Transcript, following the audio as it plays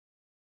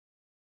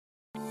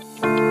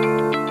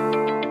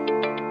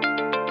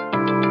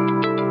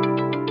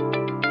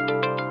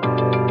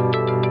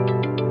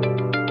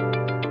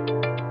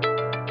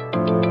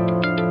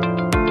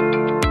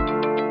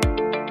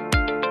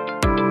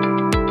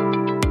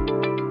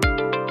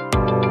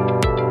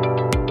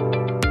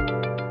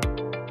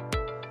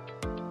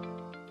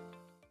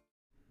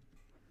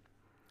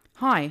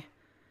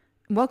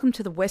Welcome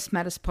to the West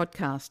Matters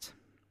podcast.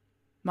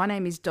 My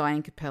name is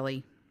Diane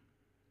Capelli.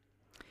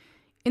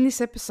 In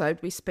this episode,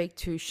 we speak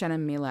to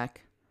Shannon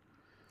Milak,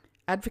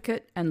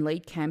 advocate and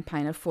lead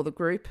campaigner for the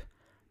group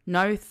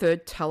No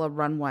Third Tulla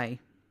Runway.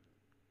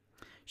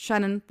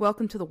 Shannon,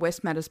 welcome to the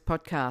West Matters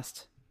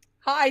podcast.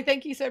 Hi,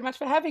 thank you so much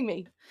for having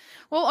me.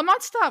 Well, I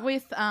might start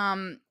with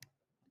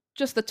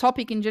just the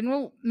topic in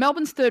general.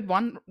 Melbourne's third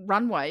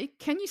runway.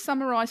 Can you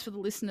summarise for the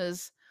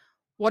listeners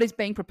what is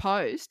being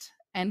proposed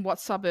and what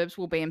suburbs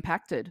will be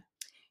impacted?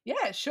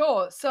 Yeah,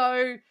 sure.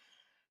 So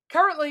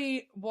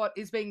currently what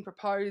is being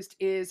proposed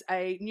is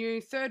a new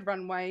third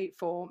runway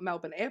for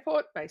Melbourne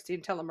Airport based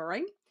in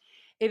Tullamarine.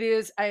 It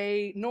is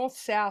a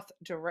north-south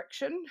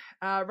direction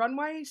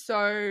runway.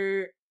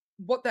 So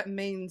what that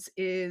means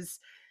is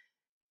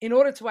in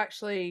order to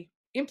actually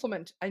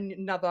implement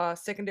another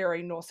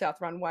secondary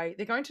north-south runway,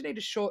 they're going to need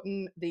to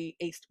shorten the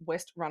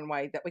east-west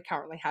runway that we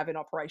currently have in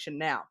operation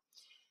now.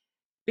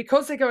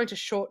 Because they're going to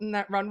shorten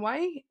that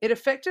runway, it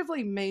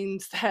effectively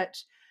means that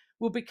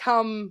we'll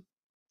become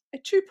a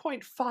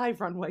 2.5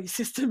 runway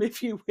system,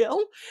 if you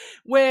will,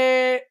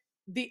 where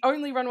the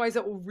only runways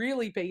that will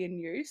really be in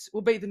use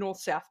will be the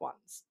north-south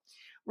ones.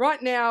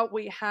 Right now,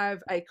 we have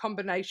a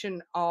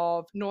combination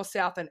of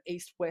north-south and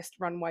east-west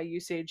runway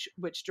usage,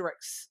 which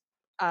directs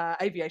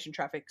aviation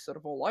traffic sort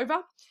of all over.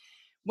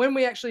 When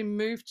we actually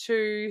move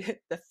to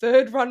the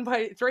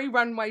three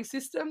runway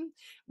system,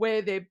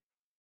 where they're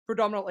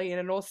predominantly in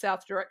a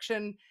north-south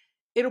direction,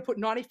 it'll put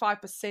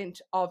 95%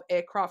 of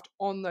aircraft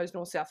on those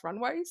north-south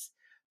runways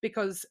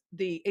because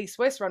the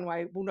east-west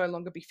runway will no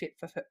longer be fit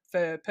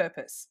for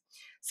purpose.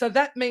 So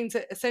that means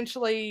that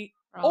essentially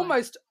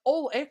almost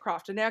all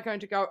aircraft are now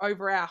going to go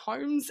over our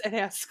homes and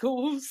our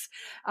schools,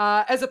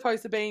 as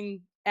opposed to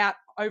being out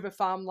over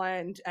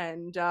farmland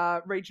and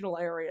regional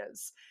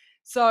areas.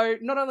 So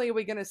not only are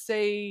we going to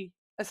see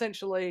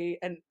essentially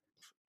an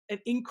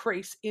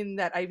increase in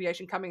that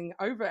aviation coming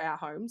over our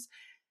homes,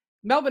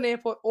 Melbourne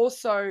Airport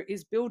also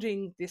is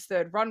building this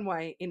third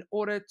runway in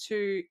order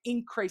to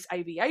increase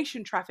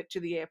aviation traffic to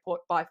the airport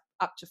by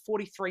up to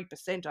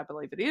 43%, I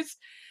believe it is.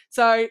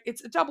 So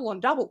it's a double on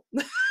double.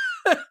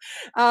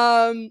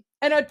 And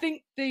I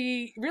think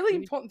the really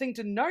important thing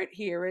to note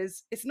here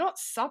is it's not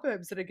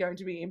suburbs that are going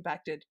to be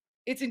impacted.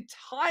 It's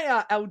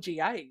entire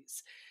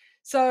LGAs.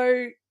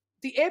 So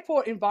the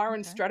Airport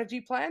Environment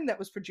Strategy Plan that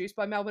was produced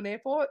by Melbourne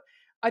Airport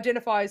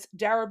identifies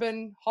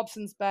Darebin,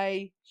 Hobsons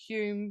Bay,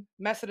 Hume,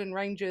 Macedon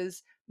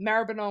Ranges,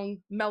 Maribyrnong,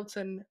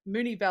 Melton,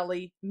 Moonee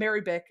Valley,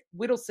 Marybeck,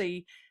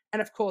 Whittlesea,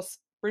 and of course,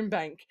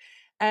 Brimbank.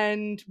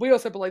 And we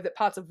also believe that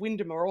parts of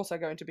Wyndham are also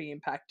going to be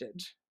impacted.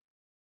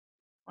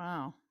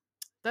 Wow.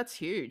 That's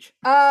huge.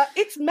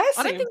 It's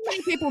massive. I don't think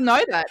many people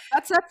know that.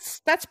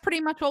 That's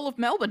pretty much all of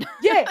Melbourne.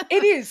 Yeah,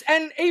 it is,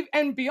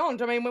 and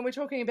beyond. I mean, when we're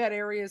talking about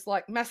areas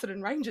like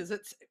Macedon Ranges,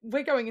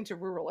 we're going into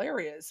rural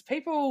areas.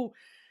 People,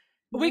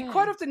 we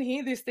quite often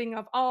hear this thing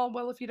of, oh,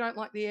 well, if you don't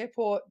like the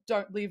airport,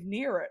 don't live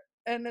near it.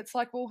 And it's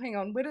like, well, hang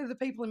on, where do the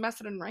people in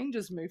Macedon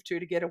Ranges move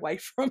to get away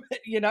from it?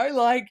 You know,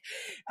 like,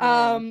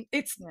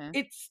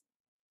 it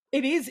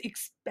is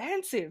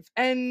expansive,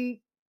 and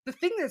the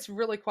thing that's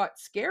really quite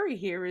scary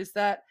here is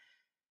that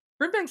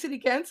Brimbank City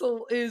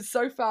Council is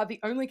so far the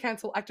only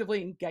council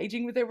actively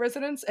engaging with their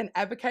residents and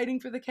advocating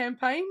for the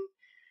campaign.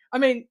 I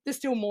mean, there's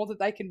still more that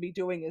they can be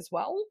doing as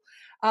well.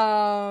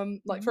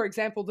 For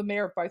example, the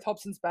mayor of both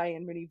Hobsons Bay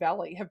and Moonee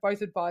Valley have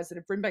both advised that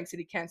if Brimbank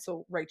City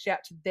Council reached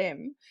out to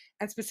them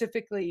and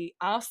specifically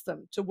asked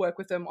them to work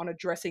with them on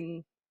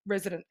addressing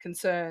resident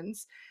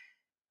concerns,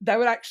 they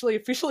would actually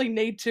officially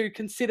need to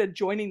consider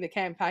joining the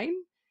campaign.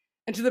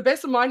 And to the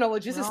best of my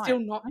knowledge, this has still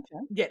not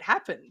yet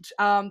happened.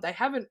 They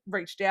haven't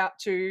reached out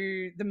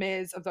to the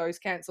mayors of those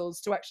councils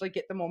to actually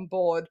get them on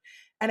board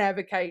and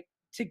advocate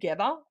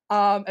together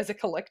as a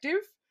collective.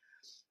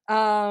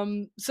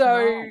 It's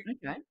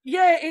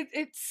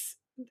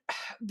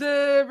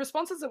the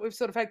responses that we've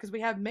sort of had, because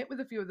we have met with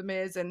a few of the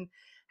mayors and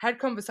had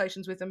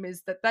conversations with them,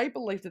 is that they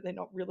believe that they're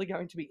not really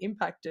going to be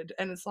impacted.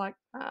 And it's like,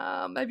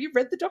 have you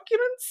read the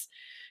documents?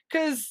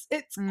 Because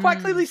it's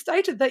quite clearly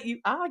stated that you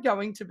are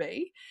going to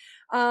be.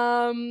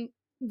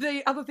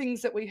 The other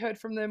things that we heard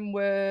from them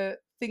were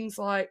things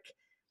like,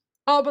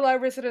 oh, but our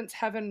residents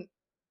haven't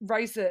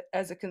raised it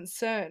as a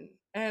concern.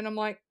 And I'm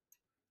like,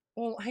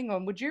 well, hang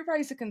on, would you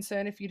raise a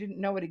concern if you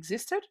didn't know it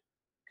existed?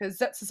 Because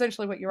that's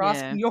essentially what you're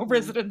asking your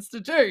residents to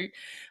do.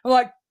 I'm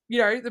like,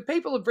 the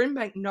people of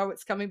Brimbank know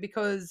it's coming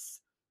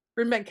because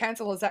Brimbank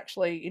Council has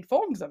actually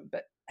informed them.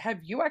 But have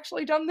you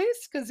actually done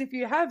this? Because if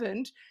you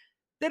haven't,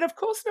 then of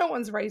course no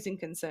one's raising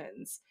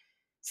concerns.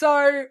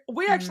 So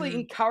we actually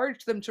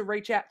encouraged them to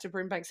reach out to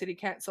Brimbank City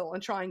Council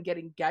and try and get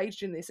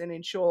engaged in this and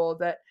ensure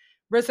that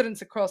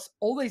residents across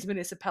all these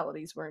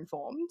municipalities were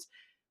informed.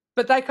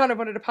 But they kind of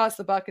wanted to pass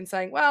the buck and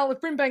saying, well, if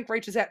Brimbank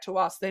reaches out to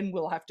us, then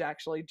we'll have to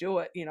actually do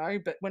it,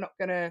 but we're not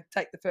going to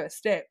take the first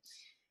step.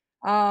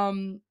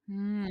 I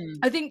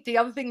think the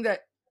other thing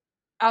that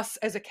us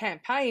as a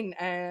campaign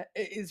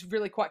is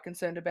really quite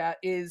concerned about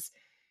is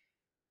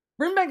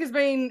Brimbank has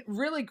been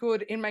really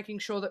good in making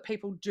sure that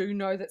people do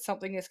know that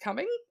something is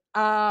coming.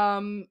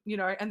 and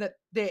that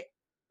there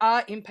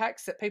are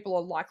impacts that people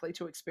are likely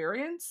to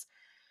experience.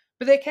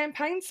 But their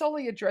campaign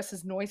solely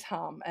addresses noise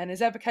harm and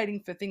is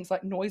advocating for things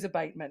like noise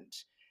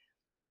abatement.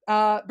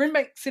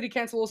 Brimbank City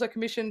Council also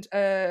commissioned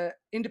an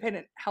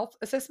independent health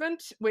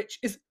assessment, which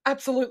is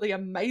absolutely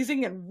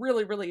amazing and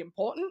really, really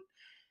important.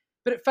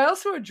 But it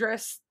fails to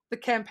address the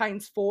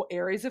campaign's 4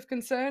 areas of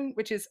concern,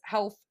 which is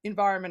health,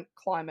 environment,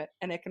 climate,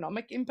 and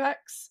economic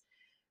impacts.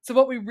 So,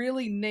 what we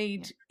really Yeah.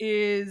 need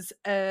is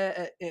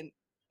an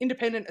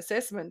independent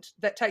assessment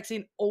that takes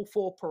in all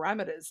 4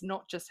 parameters,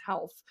 not just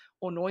health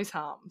or noise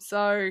harm.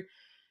 So,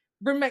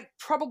 Brimbank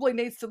probably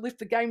needs to lift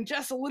the game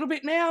just a little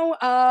bit now,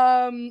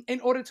 in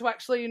order to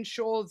actually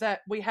ensure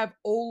that we have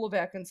all of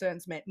our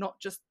concerns met,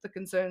 not just the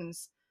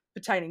concerns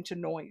pertaining to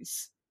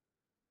noise.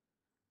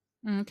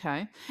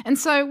 Okay. And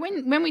so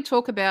when we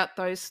talk about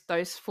those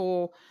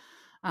 4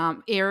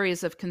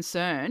 areas of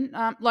concern,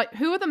 like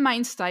who are the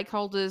main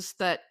stakeholders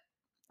that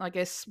I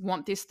guess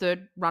want this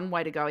third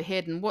runway to go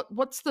ahead, and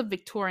what's the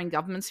Victorian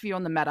government's view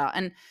on the matter?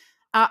 And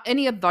are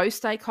any of those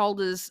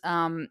stakeholders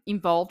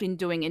involved in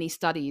doing any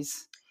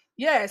studies?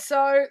 Yeah,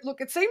 so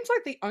look, it seems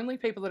like the only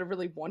people that are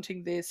really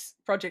wanting this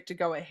project to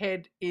go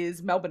ahead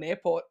is Melbourne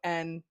Airport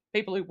and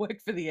people who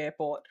work for the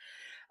airport.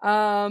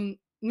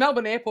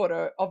 Melbourne Airport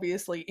are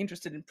obviously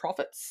interested in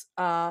profits.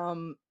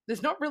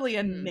 There's not really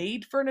a Mm.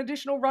 need for an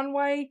additional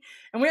runway,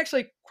 and we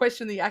actually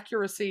question the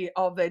accuracy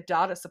of their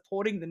data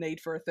supporting the need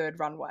for a third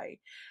runway.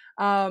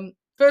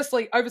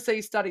 Firstly,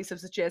 overseas studies have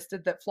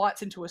suggested that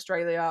flights into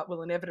Australia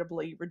will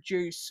inevitably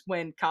reduce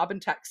when carbon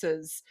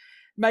taxes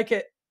make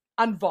it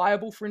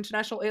unviable for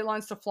international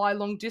airlines to fly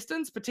long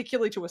distance,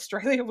 particularly to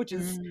Australia, which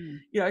is,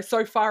 Mm.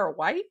 so far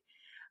away.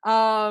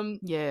 Um,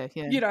 Yeah,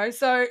 yeah.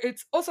 so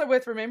it's also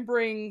worth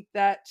remembering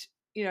that,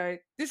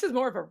 this is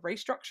more of a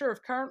restructure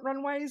of current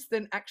runways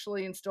than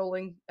actually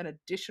installing an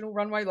additional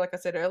runway, like I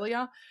said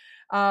earlier.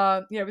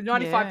 With Yeah.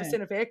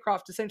 95% of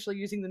aircraft essentially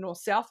using the north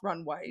south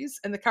runways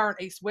and the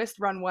current east west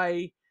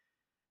runway,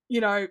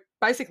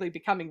 basically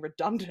becoming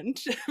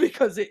redundant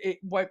because it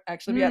won't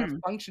actually be able to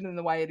Mm. function in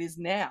the way it is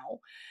now.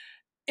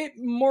 It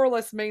more or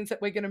less means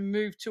that we're going to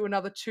move to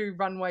another 2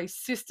 runway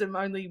system,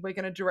 only we're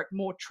going to direct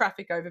more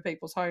traffic over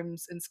people's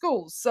homes and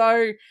schools.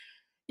 So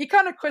you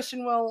kind of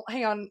question, well,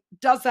 hang on,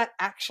 does that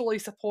actually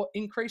support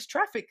increased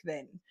traffic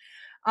then?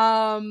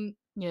 Um,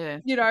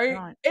 Yeah, that's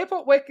right.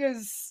 Airport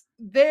workers,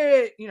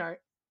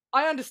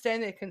 I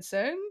understand their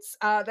concerns.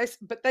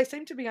 But they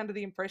seem to be under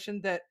the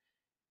impression that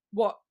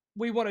what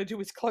we want to do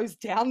is close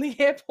down the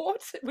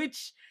airport,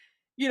 which,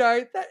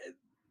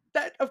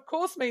 that of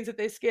course means that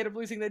they're scared of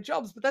losing their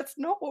jobs, but that's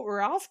not what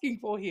we're asking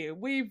for here.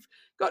 We've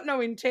got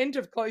no intent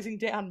of closing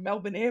down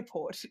Melbourne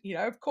Airport.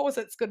 Of course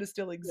it's going to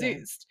still Yeah.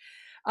 exist.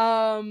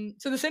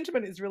 So the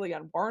sentiment is really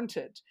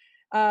unwarranted.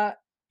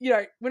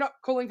 We're not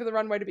calling for the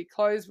runway to be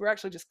closed. We're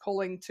actually just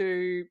calling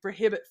to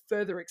prohibit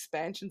further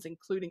expansions,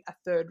 including a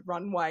third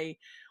runway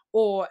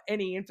or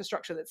any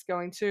infrastructure that's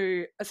going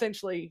to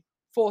essentially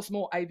force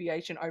more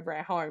aviation over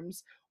our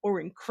homes or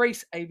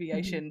increase Mhm.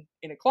 aviation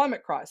in a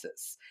climate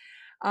crisis.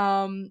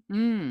 Um,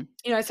 Mm.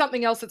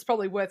 Something else that's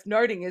probably worth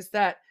noting is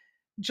that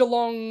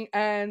Geelong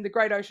and the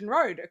Great Ocean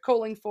Road are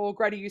calling for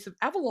greater use of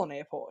Avalon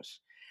Airport.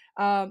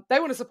 They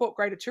want to support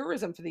greater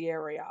tourism for the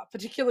area,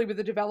 particularly with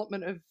the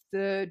development of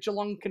the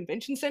Geelong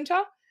Convention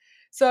Centre.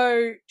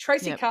 So,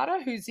 Tracy Yep.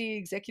 Carter, who's the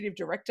Executive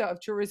Director of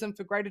Tourism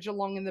for Greater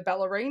Geelong and the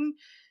Ballerine,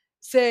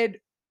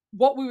 said,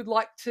 what we would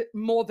like to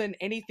more than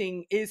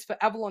anything is for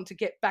Avalon to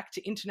get back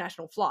to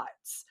international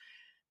flights.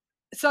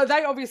 So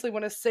they obviously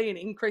want to see an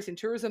increase in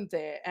tourism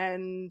there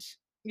and,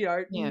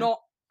 Yeah.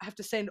 not have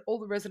to send all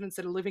the residents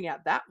that are living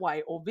out that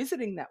way or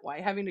visiting that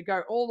way, having to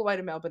go all the way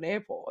to Melbourne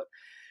Airport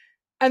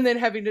and then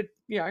having to,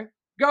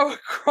 go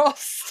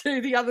across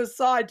to the other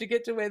side to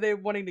get to where they're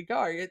wanting to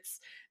go. It's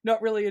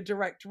not really a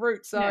direct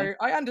route. Yeah. So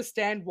I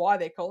understand why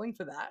they're calling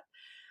for that.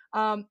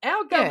 Our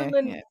Yeah,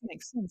 government, yeah,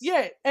 makes sense.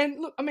 yeah, and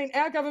look, I mean,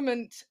 our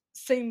government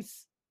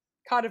seems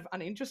kind of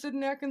uninterested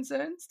in our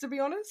concerns, to be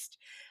honest.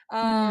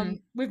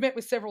 Mm. We've met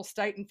with several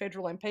state and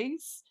federal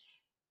MPs.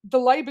 The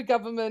Labor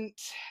government,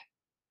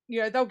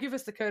 they'll give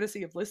us the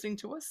courtesy of listening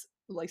to us.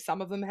 At least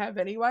some of them have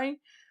anyway.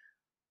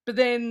 But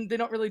then they're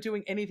not really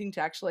doing anything to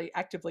actually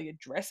actively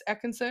address our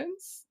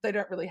concerns. They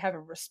don't really have a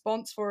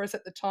response for us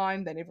at the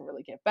time. They never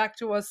really get back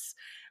to us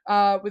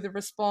with a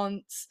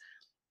response.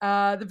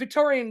 The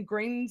Victorian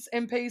Greens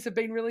MPs have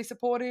been really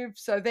supportive,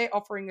 so they're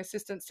offering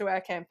assistance to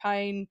our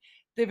campaign.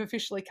 They've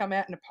officially come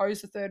out and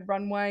opposed the third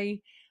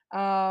runway.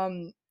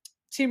 Um,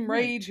 Tim Good.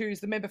 Reid,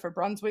 who's the member for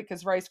Brunswick,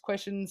 has raised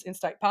questions in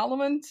state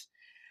parliament.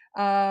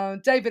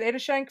 David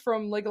Edershank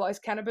from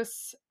Legalised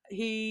Cannabis,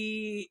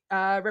 he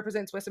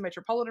represents Western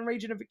Metropolitan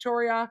Region of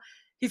Victoria.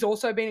 He's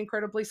also been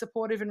incredibly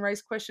supportive and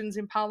raised questions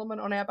in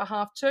Parliament on our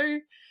behalf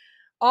too.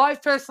 I And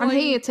he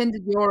personally,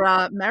 attended your,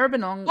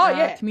 Maribyrnong, oh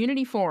yeah,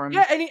 community forum.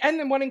 yeah, and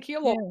then one in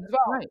Keilor Yeah, as well.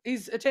 great.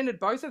 He's attended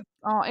both of.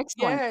 Oh,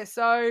 excellent. Yeah,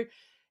 so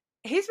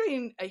he's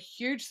been a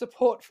huge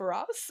support for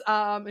us,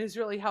 and is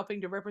really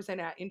helping to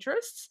represent our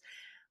interests.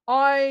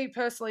 I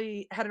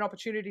personally had an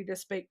opportunity to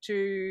speak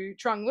to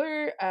Trung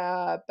Lu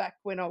back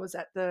when I was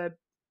at the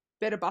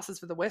Better Buses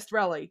for the West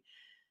rally.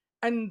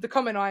 And the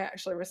comment I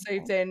actually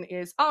received then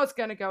is, oh, it's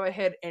going to go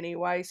ahead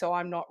anyway, so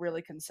I'm not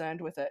really concerned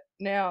with it.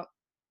 Now,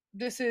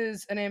 this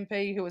is an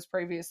MP who was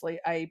previously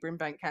a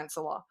Brimbank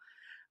councillor.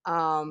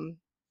 Um,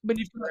 when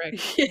you've Correct.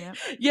 got, Yeah.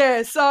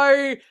 yeah,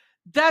 so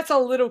that's a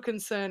little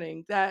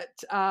concerning that,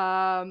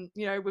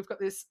 we've got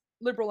this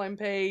Liberal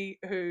MP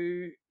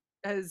who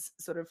has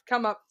sort of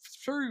come up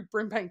through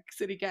Brimbank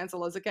City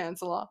Council as a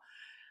councillor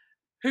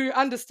who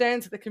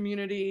understands that the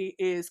community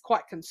is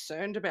quite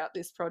concerned about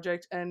this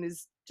project and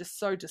is just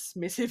so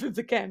dismissive of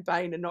the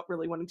campaign and not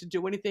really wanting to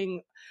do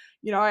anything.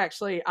 I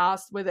actually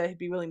asked whether he'd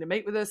be willing to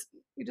meet with us.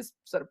 He just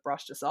sort of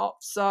brushed us off.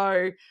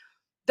 So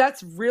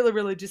that's really,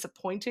 really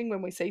disappointing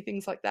when we see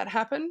things like that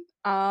happen.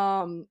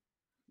 Yeah.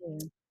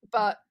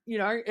 But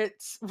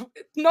it's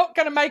not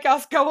going to make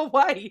us go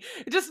away.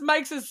 It just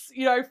makes us,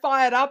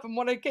 fired up and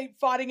want to keep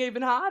fighting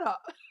even harder.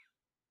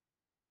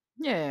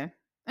 Yeah.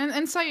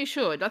 And so you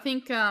should. I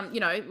think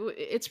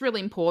it's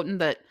really important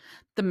that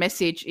the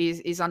message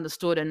is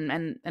understood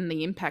and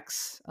the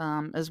impacts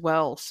as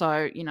well.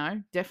 So,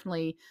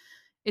 definitely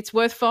it's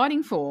worth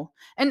fighting for.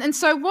 And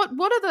so what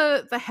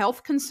are the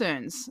health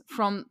concerns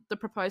from the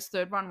proposed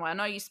third runway? I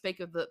know you speak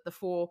of the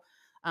four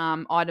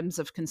items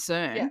of Yeah.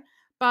 concern,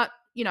 but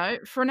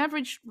for an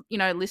average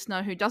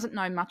listener who doesn't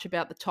know much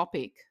about the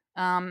topic,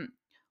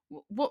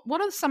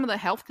 what are some of the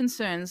health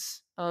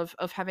concerns of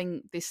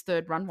having this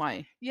third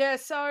runway? Yeah,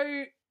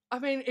 so I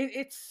mean,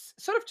 it's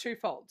sort of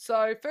twofold.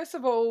 So, first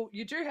of all,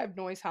 you do have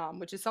noise harm,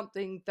 which is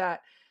something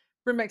that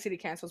Brimbank City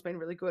Council has been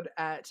really good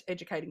at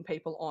educating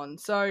people on.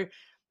 So,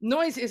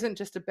 noise isn't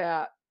just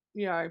about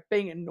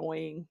being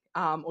annoying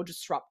or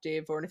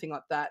disruptive or anything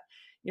like that.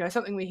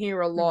 Something we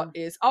hear a lot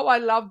Mm, is, "Oh, I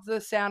love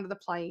the sound of the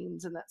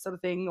planes" and that sort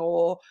of thing,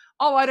 or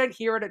 "Oh, I don't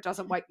hear it; it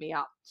doesn't wake me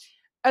up."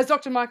 As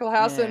Dr. Michael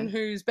yeah. Howson,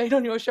 who's been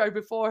on your show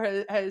before,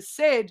 has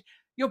said,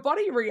 your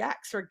body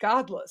reacts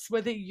regardless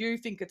whether you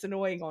think it's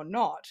annoying or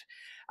not.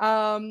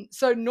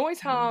 So noise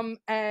Yeah. harm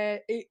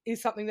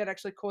is something that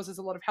actually causes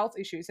a lot of health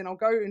issues, and I'll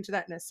go into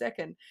that in a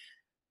second.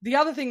 The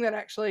other thing that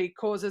actually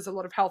causes a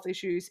lot of health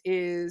issues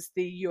is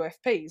the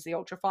UFPs, the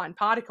ultrafine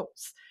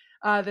particles.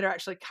 That are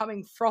actually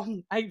coming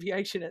from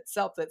aviation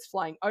itself that's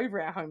flying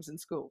over our homes and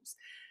schools.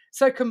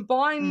 So,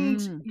 combined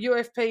Mm,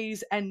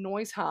 UFPs and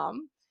noise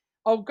harm,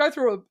 I'll go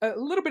through a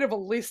little bit of a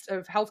list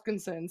of health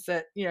concerns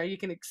that you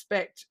can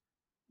expect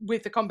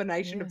with the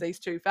combination of yeah. these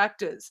two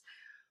factors.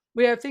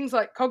 We have things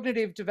like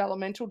cognitive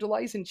developmental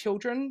delays in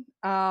children,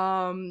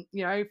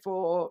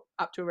 for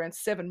up to around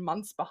 7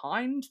 months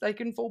behind, they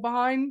can fall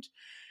behind.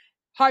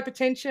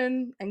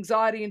 Hypertension,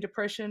 anxiety and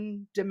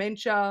depression,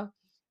 dementia,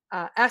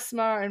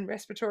 asthma and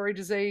respiratory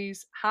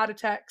disease, heart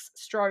attacks,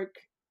 stroke,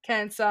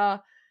 cancer,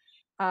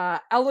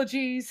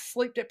 allergies,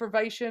 sleep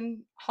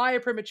deprivation, higher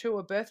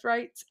premature birth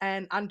rates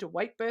and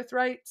underweight birth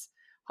rates,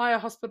 higher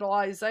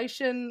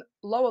hospitalization,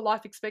 lower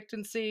life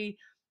expectancy,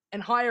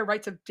 and higher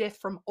rates of death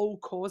from all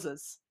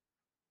causes.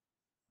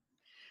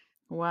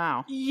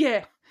 Wow.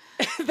 Yeah,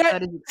 that,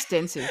 That is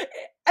extensive.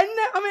 and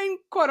that, I mean,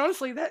 quite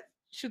honestly, that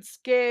should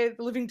scare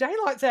the living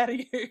daylights out of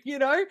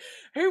you.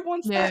 Who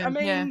wants that? Yeah,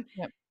 I yeah, mean,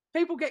 yep.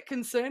 people get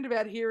concerned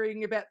about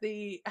hearing about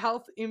the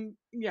health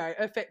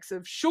effects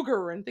of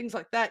sugar and things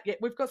like that, yet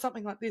we've got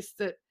something like this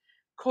that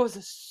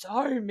causes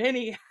so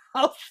many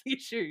health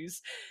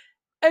issues,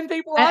 and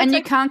people are And you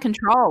taking. can't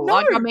control, No,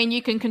 like, I mean,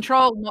 you can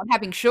control not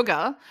having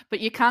sugar, but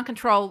you can't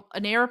control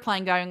an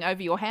aeroplane going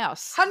over your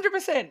house.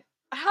 100%,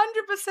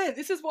 100%.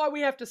 This is why we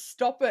have to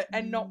stop it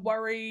and not Mm.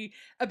 worry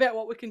about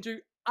what we can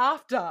do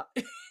after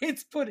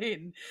it's put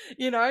in.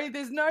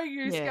 There's no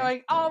use Yeah, going,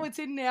 yeah. oh, it's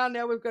in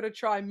now we've got to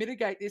try and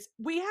mitigate this.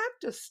 We have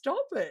to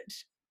stop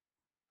it.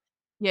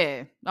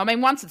 Yeah. I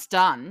mean, once it's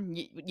done,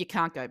 you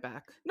can't go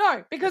back.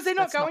 No, because they're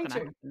not That's not going gonna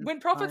to. happen. When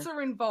So profits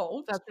are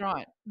involved, that's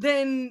right.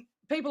 then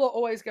people are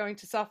always going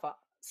to suffer.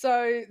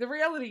 So the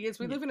reality is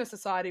we Yeah. live in a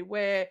society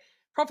where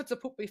profits are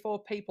put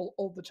before people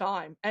all the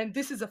time. And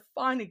this is a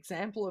fine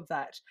example of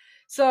that.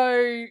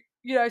 So,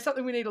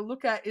 something we need to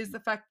look at is the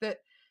fact that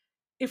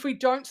if we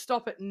don't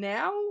stop it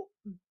now,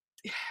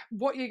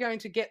 what you're going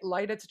to get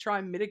later to try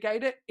and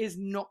mitigate it is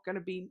not going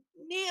to be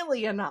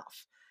nearly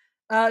enough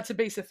to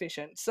be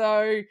sufficient.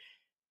 So,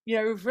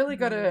 we've really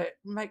got Mm. to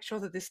make sure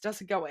that this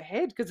doesn't go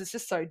ahead because it's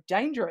just so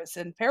dangerous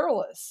and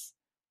perilous.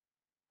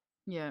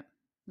 Yeah.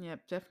 Yeah,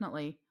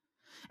 definitely.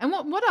 And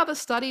what other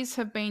studies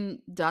have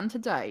been done to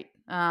date?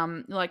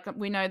 Like,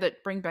 we know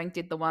that Bring Bank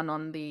did the one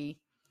on the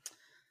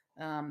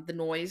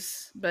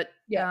noise, but,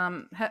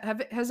 Yeah.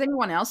 has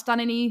anyone else done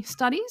any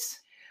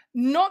studies?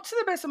 Not to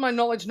the best of my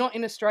knowledge, not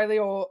in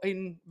Australia or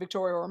in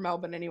Victoria or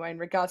Melbourne anyway, in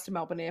regards to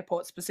Melbourne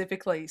Airport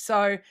specifically.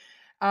 So,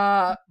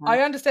 Okay. I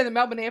understand that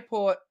Melbourne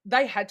Airport,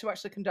 they had to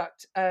actually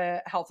conduct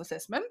a health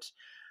assessment.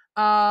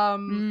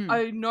 Mm.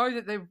 I know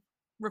that they've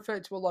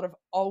referred to a lot of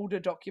older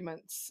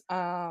documents,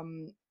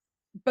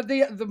 but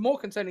the more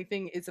concerning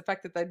thing is the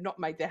fact that they've not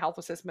made their health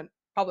assessment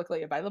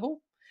publicly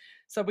available.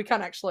 So we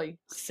can't actually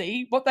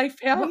see what they What?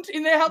 found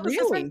in their health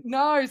assessment. Really?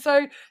 No,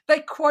 so they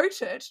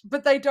quote it,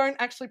 but they don't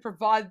actually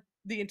provide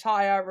the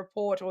entire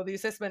report or the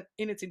assessment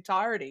in its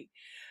entirety.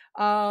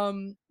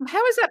 Um,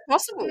 How is that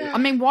possible? I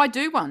mean, why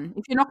do one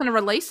if you're not gonna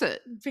release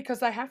it? because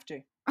they have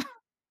to.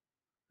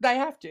 They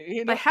have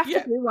to, They have to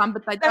yeah. do one,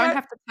 but they They don't ha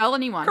have to tell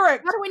anyone. How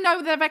correct. do we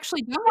know they've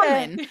actually done one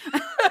Yeah. then?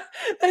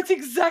 That's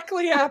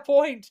exactly our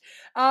point.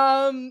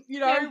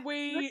 Yeah,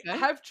 We okay.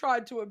 have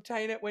tried to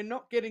obtain it. We're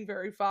not getting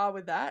very far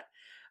with that.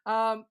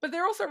 But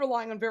they're also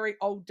relying on very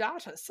old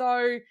data.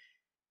 So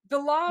the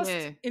last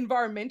Yeah.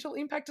 environmental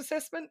impact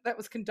assessment that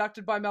was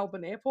conducted by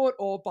Melbourne Airport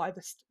or by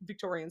the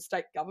Victorian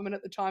state government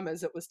at the time,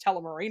 as it was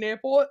Tullamarine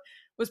Airport,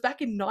 was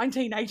back in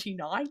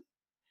 1989.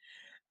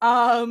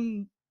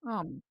 Um,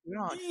 Oh my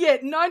god. yeah,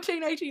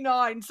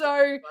 1989.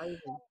 So Crazy.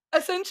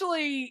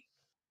 essentially,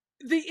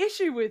 the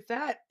issue with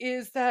that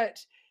is that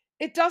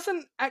it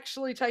doesn't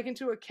actually take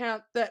into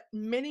account that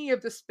many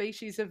of the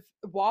species of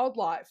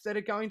wildlife that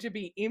are going to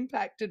be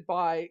impacted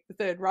by the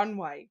third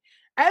runway,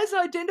 as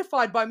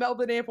identified by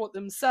Melbourne Airport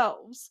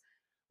themselves,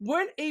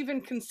 weren't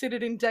even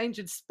considered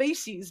endangered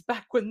species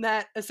back when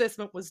that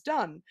assessment was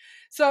done.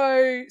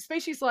 So,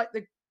 species like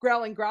the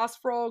growling grass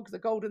frog, the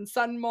golden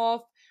sun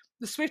moth,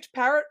 the swift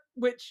parrot,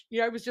 which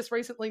was just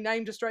recently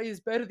named Australia's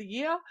Bird of the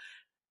Year,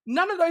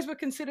 none of those were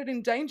considered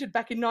endangered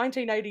back in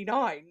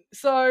 1989.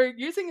 So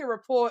using a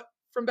report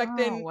from back Oh,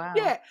 then, wow.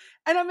 yeah.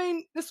 And I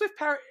mean, the swift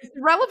parrot, It's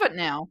irrelevant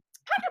now.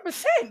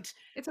 100%,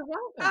 It's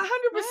irrelevant.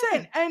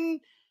 100%. Yeah. And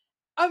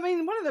I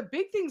mean, one of the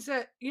big things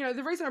that,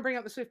 the reason I bring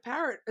up the swift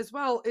parrot as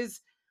well is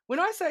when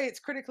I say it's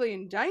critically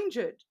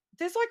endangered,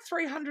 there's like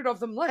 300 of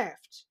them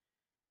left.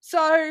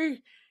 So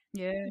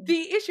Yeah.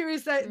 the issue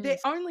is that they're Jeez.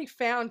 only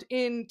found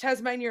in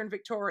Tasmania and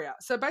Victoria.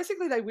 So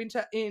basically, they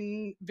winter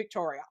in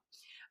Victoria.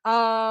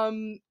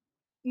 Um,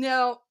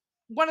 Now,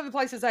 one of the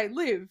places they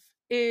live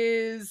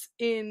is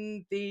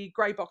in the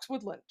grey box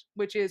woodland,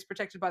 which is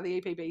protected by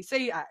the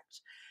EPBC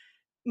Act.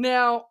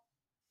 Now,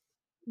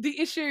 the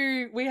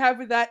issue we have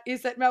with that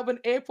is that Melbourne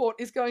Airport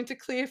is going to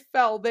clear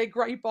fell their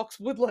grey box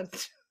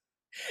woodland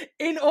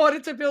in order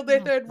to build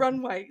their Oh, third God.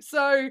 runway.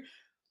 So,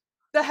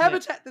 the Yeah.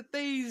 habitat that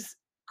these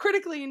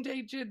critically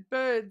endangered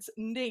birds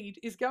need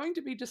is going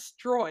to be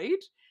destroyed.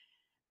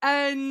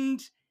 And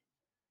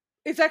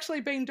it's actually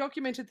been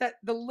documented that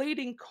the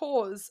leading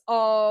cause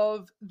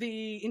of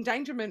the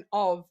endangerment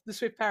of the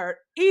swift parrot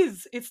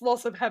is its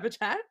loss of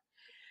habitat.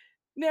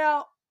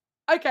 Now,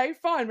 okay,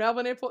 fine.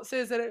 Melbourne Airport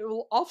says that it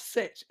will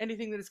offset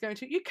anything that it's going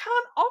to. You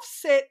can't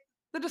offset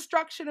the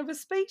destruction of a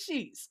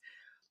species.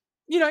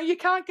 You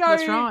can't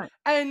That's go right.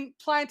 and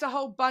plant a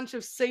whole bunch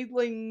of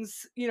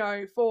seedlings,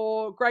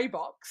 for grey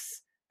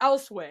box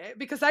elsewhere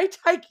because they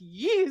take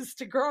years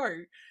to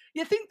grow.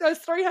 You think those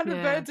 300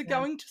 Yeah, birds are yeah.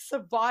 going to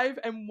survive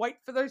and wait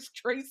for those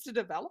trees to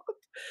develop?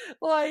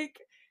 Like,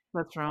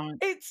 That's right.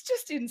 it's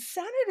just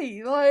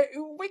insanity. Like,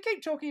 we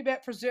keep talking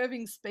about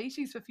preserving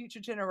species for future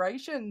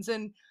generations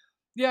and,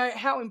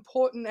 how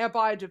important our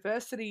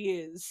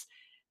biodiversity is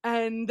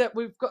and that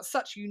we've got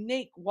such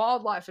unique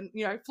wildlife and,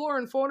 flora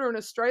and fauna in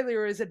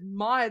Australia is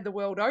admired the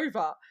world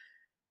over.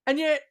 And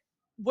yet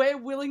we're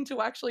willing to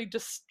actually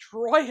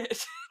destroy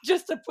it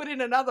just to put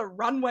in another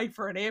runway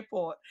for an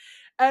airport.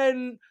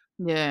 And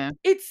Yeah.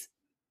 it's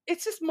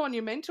it's just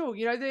monumental.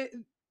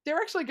 They're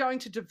actually going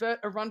to divert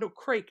Arundel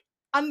Creek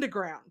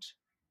underground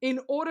in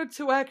order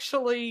to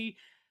actually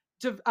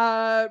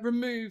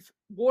remove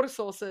water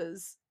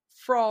sources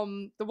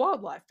from the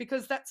wildlife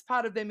because that's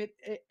part of their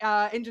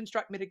engine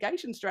strike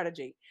mitigation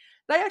strategy.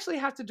 They actually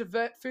have to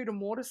divert food and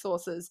water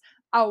sources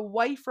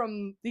away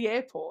from the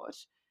airport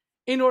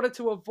in order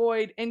to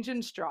avoid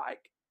engine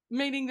strike,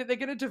 meaning that they're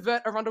going to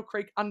divert Arundel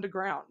Creek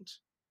underground.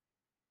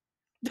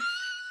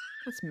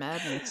 That's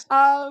madness.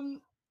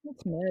 Um,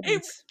 That's it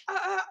madness.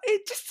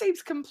 it just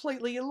seems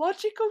completely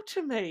illogical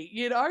to me,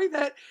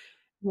 that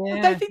they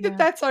Yeah, think that yeah.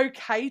 that's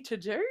okay to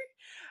do.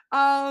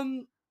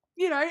 Um,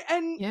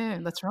 and Yeah,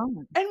 that's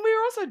right.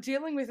 we're also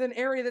dealing with an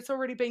area that's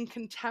already been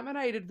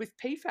contaminated with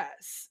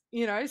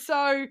PFAS,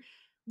 so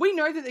we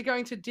know that they're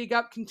going to dig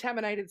up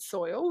contaminated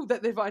soil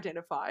that they've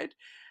identified.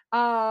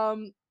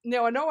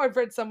 Now, I know I've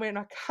read somewhere, and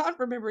I can't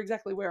remember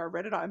exactly where I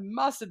read it, I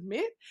must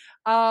admit.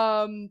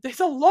 There's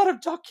a lot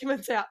of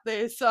documents out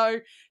there, so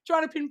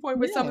trying to pinpoint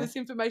where some of Yeah. this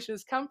information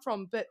has come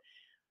from, but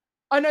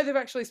I know they've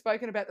actually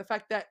spoken about the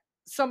fact that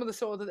some of the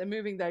soil that they're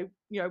moving, they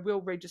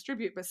will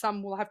redistribute, but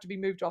some will have to be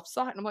moved off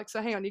site. And I'm like,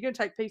 so hang on, you're going to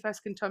take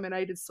PFAS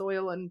contaminated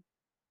soil and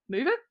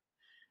move it,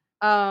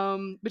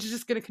 which is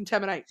just going to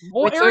contaminate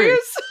Where more to?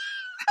 areas,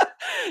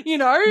 you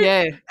know.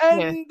 Yeah,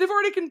 yeah, And they've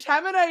already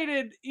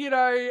contaminated,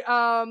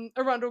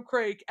 Arundel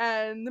Creek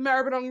and the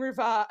Maribyrnong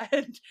River,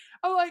 and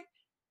I'm like,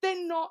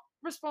 they're not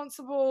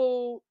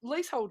responsible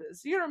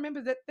leaseholders. You got to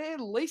remember that they're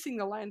leasing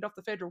the land off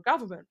the federal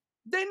government.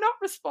 They're not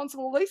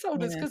responsible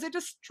leaseholders yeah. because they're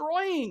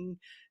destroying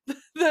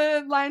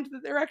the land that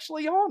they're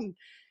actually on.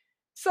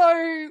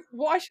 So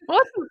why should? Well,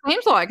 that's what it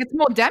seems like. It's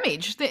more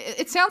damage.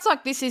 It sounds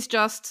like this is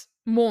just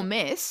more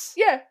mess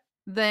Yeah,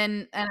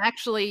 than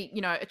actually,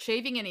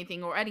 achieving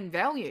anything or adding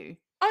value.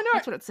 I know.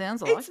 That's what it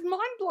sounds like. It's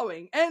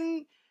mind-blowing,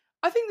 and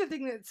I think the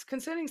thing that's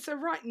concerning, so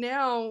right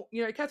now,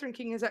 Catherine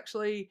King has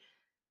actually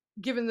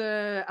given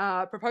the,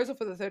 proposal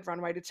for the third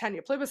runway to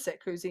Tanya Plibersek,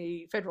 who's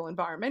the federal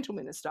environmental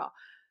minister.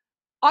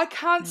 I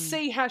can't Mm,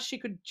 see how she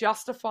could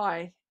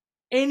justify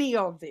any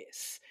of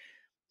this.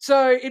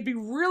 So it'd be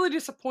really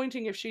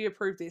disappointing if she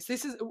approved this.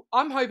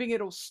 I'm hoping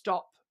it'll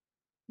stop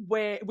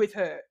where with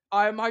her.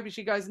 I'm hoping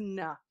she goes,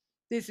 "Nah,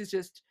 this is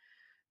just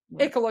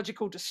yeah,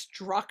 ecological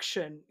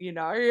destruction,"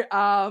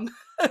 yeah.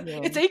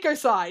 it's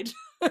ecocide.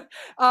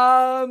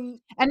 um,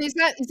 And is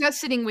that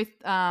sitting with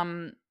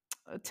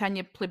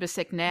Tanya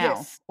Plibersek now,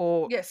 yes.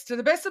 or Yes, to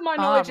the best of my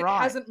knowledge, it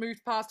right, hasn't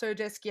moved past her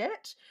desk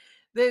yet.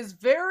 There's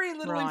very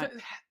little right,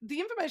 the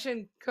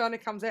information kind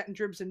of comes out in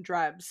dribs and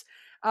drabs.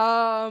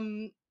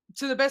 Um,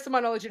 to the best of my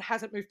knowledge, it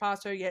hasn't moved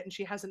past her yet, and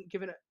she hasn't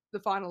given it the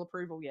final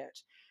approval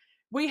yet.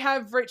 We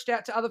have reached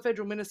out to other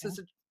federal ministers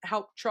to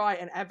help try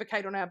and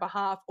advocate on our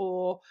behalf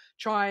or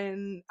try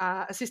and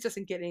assist us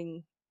in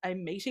getting a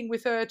meeting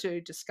with her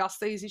to discuss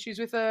these issues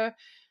with her.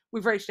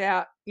 We've reached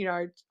out,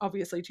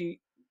 obviously to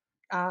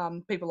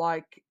people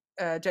like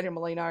Daniel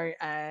Molino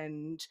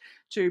and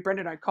to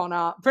Brendan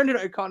O'Connor. Brendan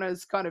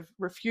O'Connor's kind of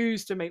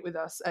refused to meet with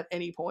us at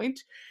any point.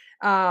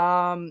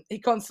 He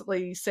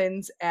constantly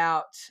sends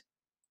out,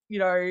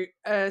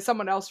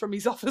 someone else from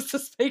his office to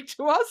speak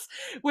to us,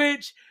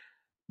 which,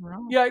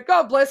 right.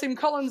 God bless him.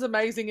 Colin's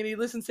amazing and he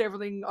listens to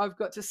everything I've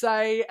got to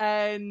say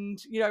and,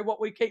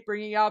 what we keep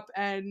bringing up,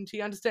 and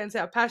he understands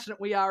how passionate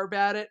we are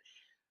about it.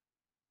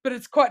 But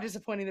it's quite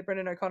disappointing that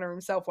Brendan O'Connor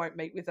himself won't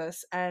meet with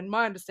us. And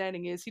my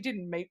understanding is he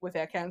didn't meet with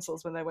our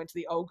councillors when they went to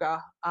the Olga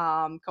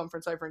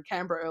conference over in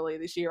Canberra earlier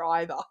this year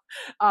either.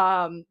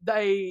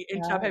 They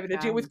ended up having to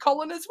deal Okay. with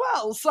Colin as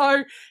well.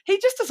 So he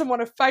just doesn't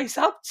want to face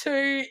up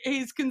to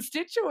his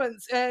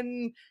constituents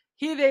and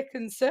hear their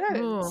concerns.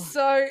 Ooh,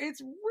 So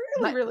it's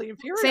really, that really seems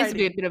to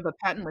be a infuriating. bit of a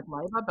pattern with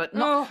Labor, but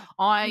not. Oh,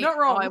 I not I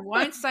wrong.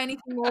 won't say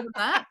anything more than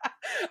that.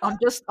 I'm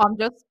just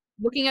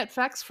looking at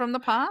facts from the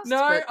No, past,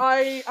 but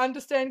I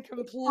understand it's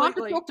time to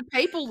completely. talk to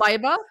people,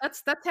 Labor.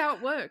 That's how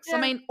it works. I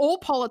Yeah, mean, all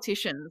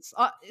politicians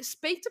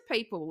speak to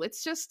people.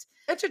 it's a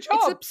It's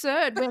job.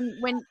 absurd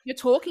when you're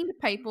talking to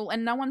people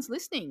and no one's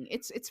listening.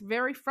 It's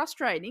very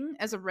frustrating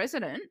as a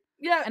resident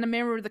Yeah, and a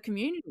member of the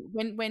community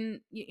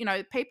when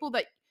people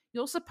that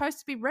you're supposed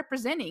to be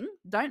representing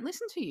don't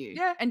listen to you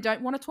yeah. and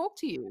don't want to talk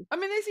to you. I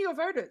mean, these are your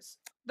voters.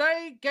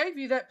 They gave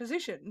you that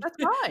position. That's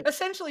right.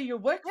 Essentially, you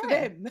work for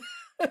Yeah. them,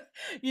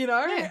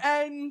 Yeah.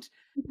 and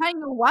You're paying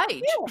your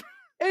wage.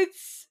 yeah,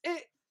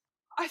 it.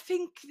 I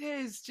think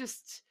there's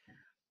just,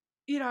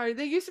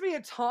 there used to be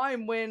a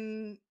time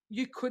when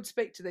you could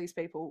speak to these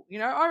people.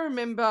 I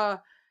remember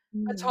a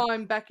Mm.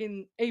 time back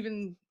in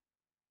even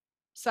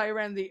say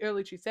around the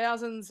early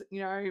 2000s,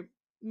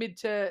 mid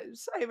to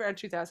say around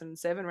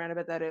 2007, around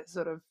about that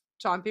sort of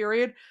time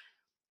period.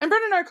 And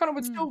Brendan O'Connor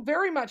would Mm. still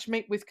very much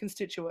meet with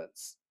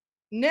constituents.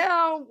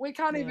 Now we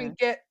can't Yeah. even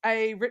get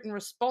a written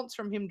response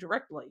from him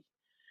directly.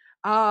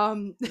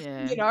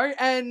 Yeah.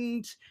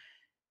 And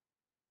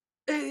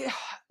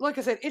like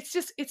I said,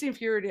 it's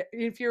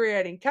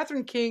infuriating.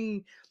 Catherine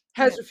King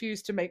Yeah. has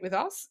refused to meet with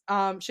us.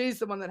 She's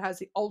the one that has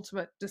the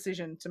ultimate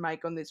decision to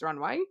make on this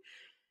runway.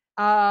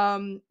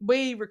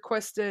 We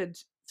requested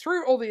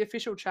through all the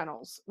official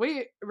channels,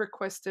 we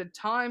requested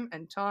time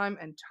and time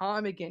and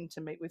time again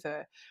to meet with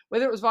her,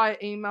 whether it was via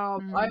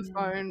email, via Mm.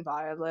 phone,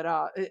 via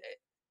letter.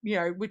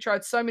 We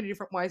tried so many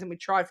different ways and we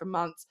tried for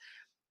months.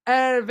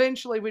 And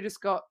eventually we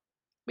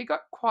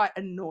got quite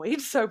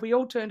annoyed. So we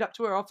all turned up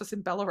to her office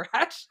in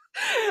Ballarat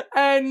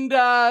and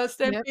Yep.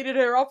 stampeded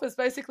her office,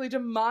 basically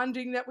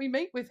demanding that we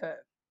meet with her.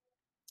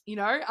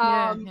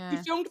 Yeah. We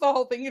Yeah. filmed the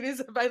whole thing. It is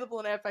available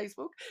on our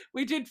Facebook.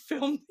 We did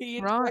film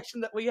the Right.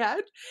 interaction that we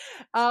had.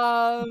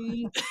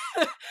 Um,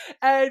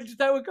 and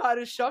they were kind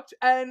of shocked.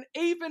 And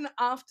even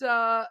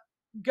after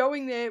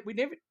going there, we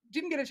never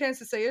didn't get a chance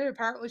to see her.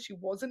 Apparently, she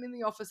wasn't in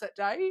the office that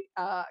day.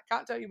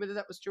 Can't tell you whether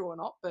that was true or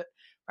not, but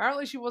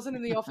apparently she wasn't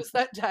in the office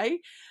that day.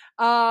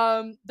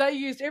 They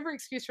used every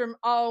excuse from,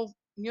 oh,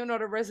 you're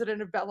not a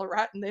resident of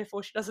Ballarat and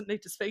therefore she doesn't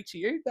need to speak to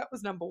you. That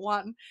was number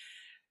one.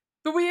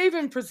 But we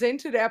even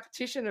presented our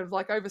petition of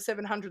like over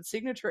 700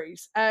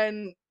 signatories,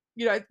 and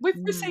we've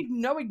Mm. received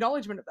no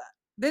acknowledgement of that.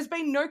 There's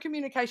been no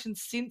communication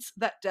since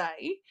that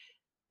day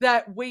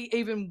that we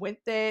even went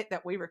there,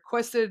 that we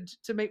requested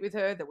to meet with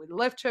her, that we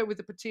left her with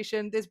a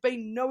petition. There's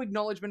been no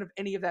acknowledgement of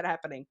any of that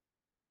happening.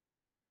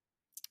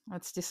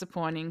 That's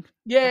disappointing.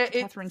 Yeah, Dr.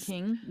 Catherine it's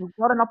King, you've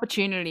got an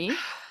opportunity.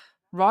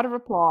 Write a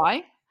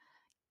reply,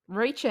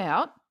 reach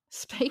out,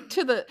 speak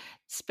to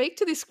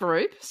this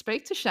group,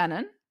 speak to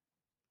Shannon,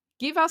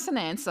 give us an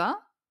answer.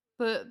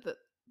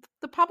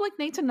 The public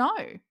need to know.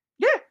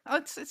 yeah.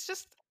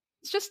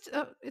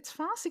 It's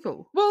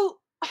farcical.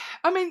 Well,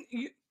 I mean,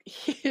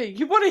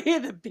 you want to hear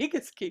the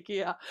biggest kick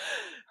here?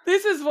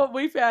 This is what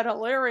we found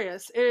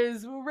hilarious.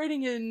 Is we were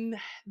reading in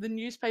the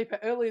newspaper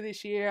earlier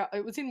this year.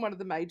 It was in one of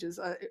the majors,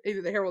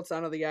 either the Herald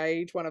Sun or the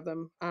Age, one of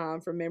them,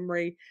 from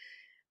memory.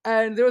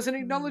 And there was an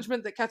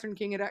acknowledgement that Catherine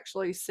King had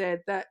actually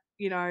said that,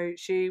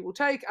 she will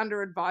take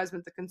under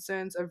advisement the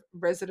concerns of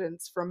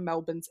residents from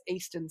Melbourne's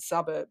eastern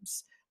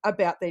suburbs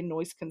about their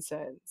noise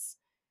concerns.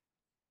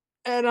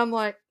 And I'm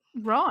like,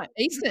 Right.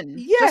 Eastern.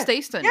 yeah, Just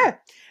Eastern. yeah.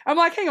 I'm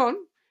like, hang on,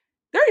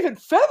 they're even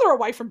further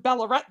away from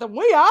Ballarat than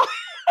we are.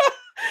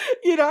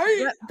 you know?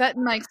 That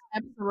makes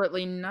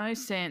absolutely no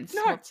sense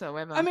No. I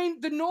whatsoever. mean,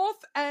 the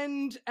north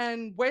and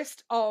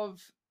west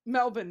of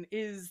Melbourne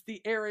is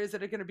the areas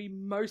that are going to be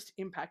most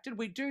impacted.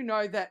 We do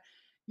know that,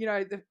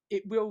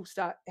 it will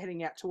start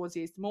heading out towards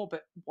the east more,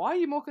 but why are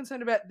you more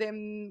concerned about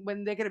them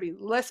when they're going to be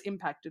less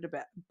impacted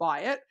by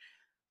it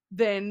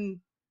than,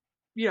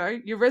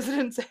 your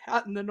residents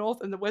out in the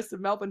north and the west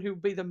of Melbourne who will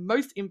be the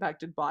most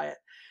impacted by it?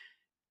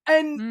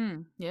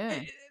 And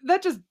Yeah.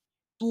 that just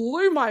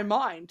blew my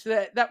mind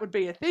that that would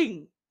be a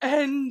thing.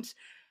 And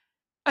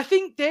I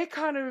think they're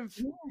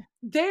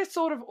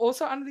sort of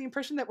also under the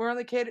impression that we're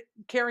only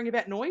caring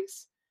about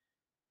noise,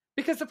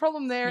 because the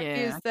problem there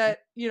Yeah. is that,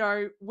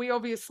 we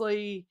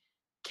obviously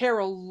care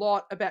a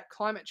lot about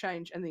climate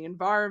change and the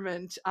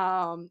environment,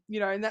 and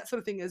that sort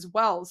of thing as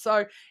well.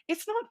 So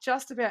it's not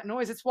just about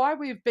noise. It's why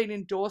we've been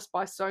endorsed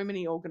by so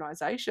many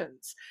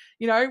organizations.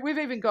 We've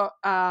even got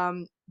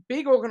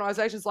big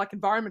organizations like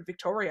Environment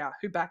Victoria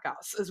who back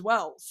us as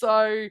well.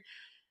 So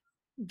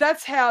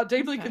that's how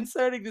deeply Okay.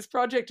 concerning this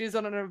project is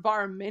on an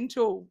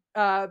environmental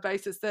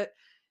basis, that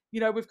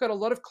we've got a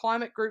lot of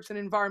climate groups and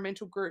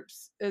environmental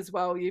groups as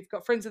well. You've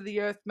got Friends of the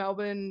Earth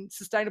Melbourne,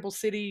 Sustainable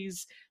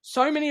Cities.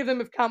 So many of them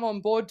have come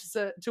on board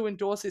to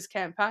endorse this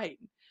campaign,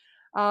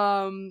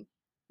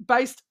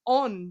 based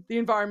on the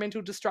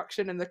environmental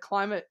destruction and the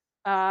climate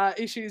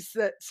issues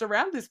that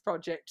surround this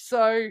project.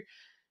 So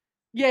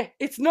yeah,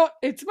 it's most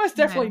Yeah.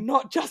 definitely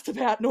not just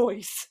about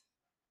noise.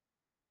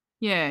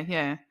 Yeah,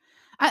 yeah.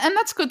 And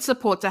that's good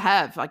support to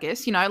have, I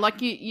guess.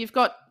 Like you've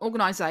got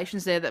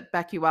organisations there that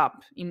back you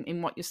up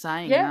in what you're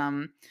saying. Yeah.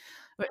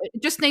 But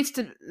it just needs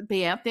to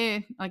be out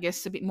there, I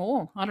guess, a bit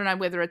more. I don't know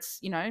whether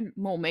it's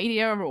more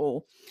media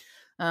or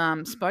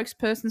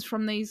spokespersons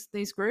from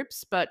these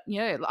groups, but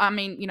yeah, I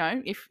mean,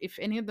 if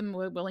any of them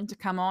were willing to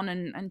come on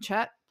and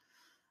chat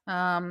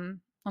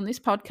on this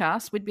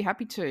podcast, we'd be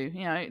happy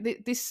to.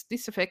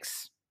 This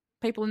affects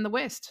people in the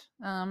West.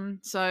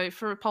 So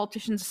for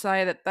politicians to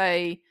say that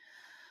they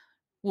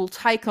will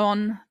take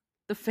on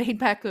the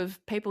feedback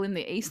of people in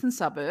the eastern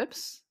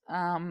suburbs,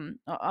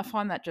 I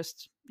find that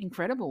just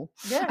incredible.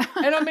 Yeah.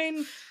 And I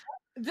mean,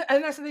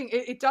 and that's the thing.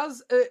 It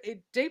does.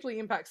 It deeply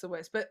impacts the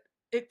west, but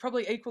it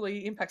probably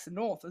equally impacts the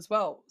north as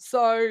well.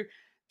 So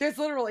there's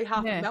literally half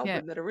of Yeah, yeah,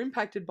 Melbourne that are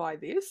impacted by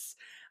this,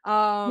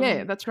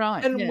 yeah. That's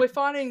right. and Yeah, we're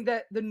finding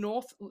that the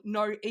north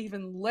know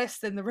even less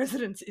than the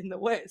residents in the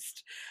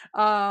west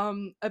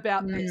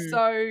about this. mm,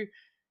 So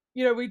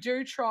we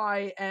do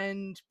try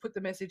and put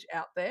the message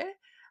out there,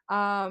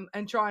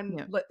 and try and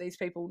yeah, let these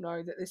people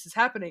know that this is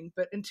happening.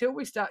 But until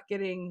we start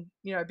getting,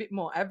 a bit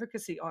more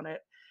advocacy on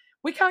it,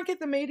 we can't get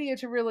the media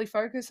to really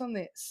focus on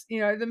this.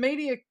 The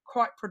media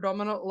quite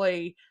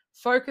predominantly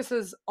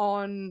focuses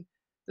on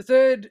the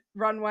third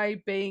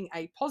runway being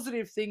a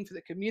positive thing for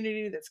the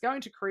community that's going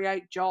to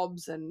create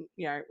jobs and,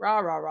 rah,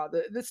 rah, rah,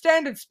 the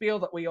standard spiel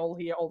that we all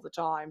hear all the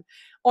time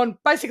on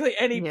basically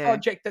any yeah,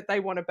 project that they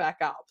want to back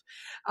up.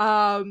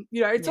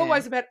 It's yeah,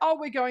 always about, oh,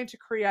 we're going to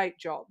create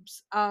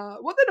jobs.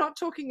 What they're not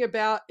talking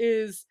about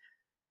is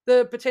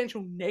the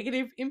potential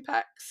negative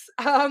impacts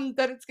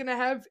that it's going to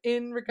have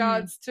in mm,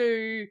 regards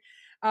to,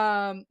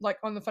 like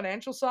on the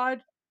financial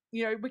side.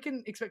 We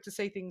can expect to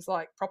see things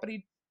like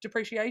property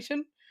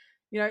depreciation.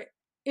 You know,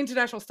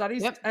 international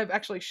studies yep, have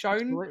actually shown,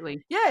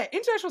 absolutely. yeah,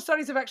 international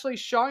studies have actually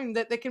shown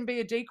that there can be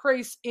a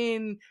decrease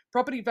in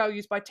property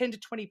values by 10 to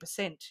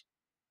 20%.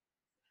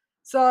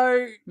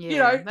 So,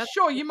 Yeah,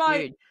 sure, you that's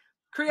might huge.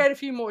 create a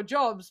few more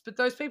jobs, but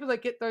those people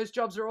that get those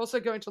jobs are also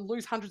going to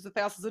lose hundreds of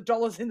thousands of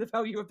dollars in the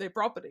value of their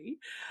property.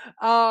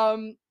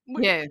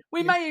 We, Yeah,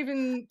 we yeah, may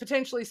even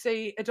potentially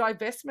see a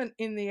divestment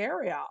in the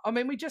area. I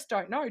mean, we just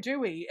don't know, do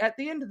we? At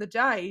the end of the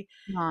day,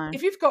 no,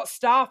 if you've got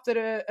staff that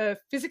are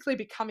physically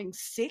becoming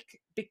sick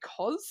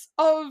because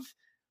of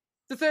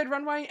the third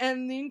runway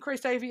and the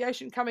increased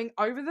aviation coming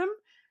over them,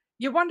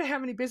 you wonder how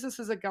many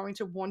businesses are going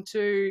to want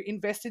to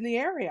invest in the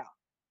area.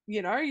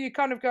 You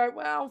kind of go,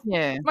 well,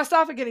 yeah, my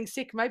staff are getting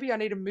sick. Maybe I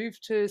need to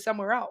move to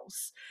somewhere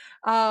else.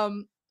 I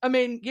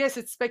mean, yes,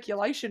 it's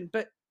speculation,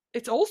 but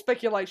it's all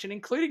speculation,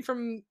 including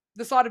from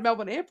the side of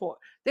Melbourne Airport.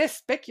 They're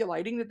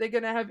speculating that they're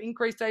going to have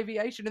increased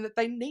aviation and that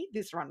they need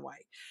this runway.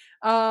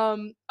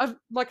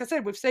 Like I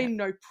said, we've yeah, seen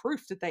no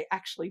proof that they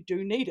actually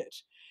do need it.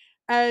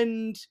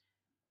 And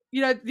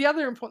the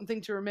other important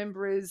thing to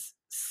remember is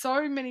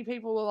so many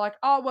people are like,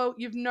 oh, well,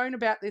 you've known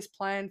about this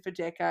plan for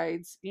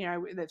decades.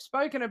 They've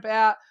spoken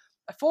about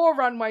a 4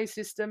 runway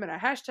system and a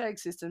hashtag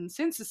system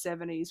since the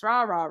 70s,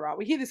 rah, rah, rah.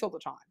 We hear this all the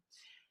time.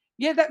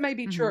 Yeah, that may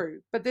be mhm,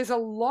 true, but there's a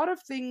lot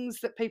of things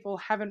that people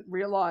haven't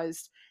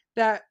realized,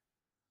 that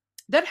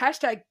that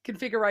hashtag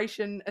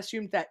configuration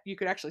assumed that you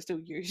could actually still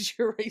use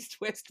your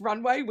east-west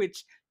runway,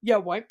 which you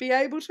won't be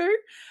able to.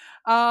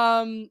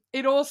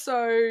 It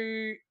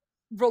also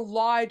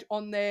relied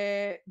on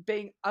there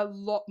being a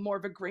lot more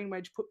of a green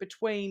wedge put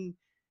between,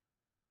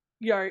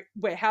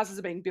 where houses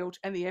are being built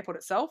and the airport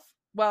itself.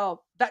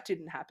 Well, that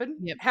didn't happen.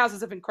 Yep.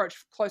 Houses have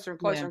encroached closer and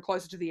closer Yeah. and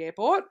closer to the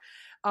airport,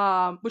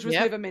 which was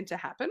Yep. never meant to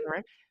happen.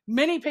 Correct.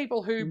 Many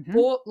people who Mm-hmm.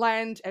 bought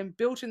land and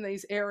built in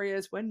these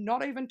areas were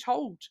not even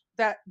told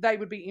that they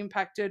would be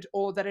impacted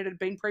or that it had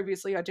been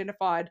previously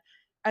identified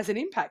as an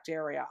impact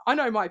area. I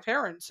know my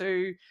parents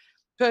who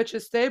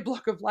purchased their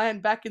block of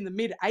land back in the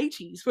mid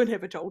 80s were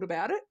never told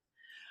about it.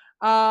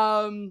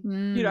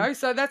 Mm.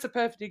 So that's a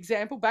perfect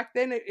example. Back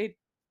then,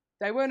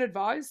 they weren't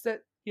advised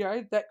that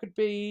that could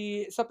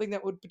be something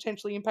that would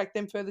potentially impact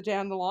them further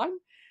down the line.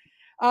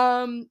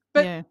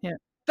 But Yeah. Yeah.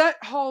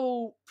 that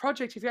whole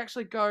project, if you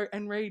actually go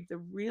and read the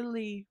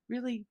really,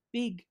 really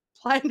big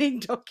planning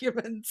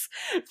documents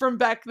from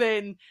back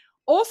then,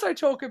 also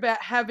talk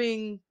about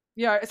having,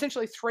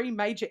 essentially 3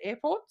 major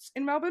airports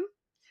in Melbourne.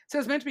 So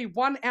there's meant to be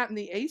one out in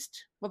the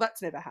east. Well,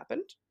 that's never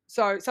happened.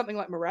 So something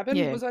like Moorabbin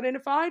Yeah. was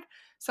identified,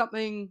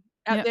 something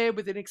out Yep. there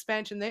with an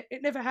expansion there.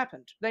 It never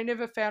happened. They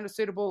never found a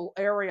suitable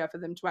area for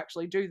them to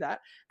actually do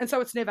that. And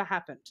so it's never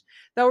happened.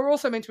 They were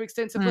also meant to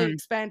extensively Mm.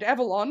 expand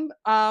Avalon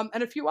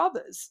and a few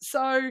others.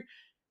 So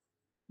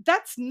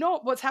that's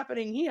not what's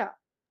happening here.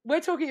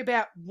 We're talking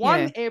about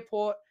one Yeah.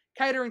 airport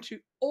catering to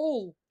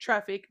all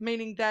traffic,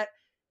 meaning that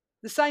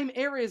the same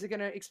areas are going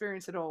to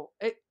experience it all.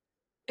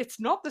 It's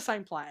not the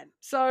same plan.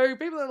 So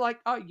people are like,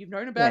 "Oh, you've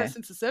known about it Yeah.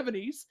 since the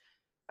 70s."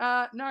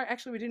 No,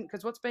 actually, we didn't,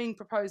 because what's being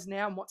proposed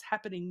now and what's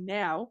happening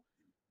now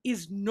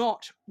is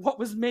not what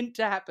was meant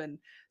to happen.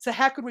 So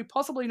how could we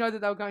possibly know that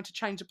they were going to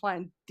change the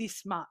plan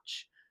this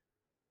much?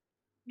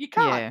 You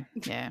can't.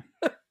 Yeah.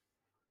 Yeah.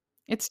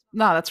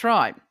 No, that's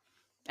right.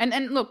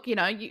 And look,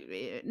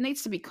 it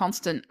needs to be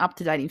constant, up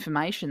to date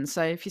information.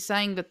 So if you're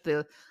saying that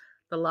the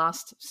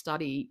last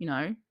study,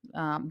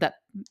 that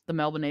the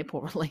Melbourne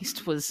Airport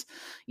released was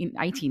in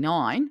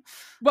 '89,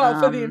 Well,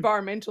 for the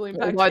environmental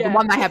impact, although the yeah.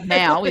 one they have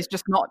now is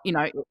just not,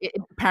 it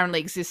apparently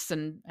exists,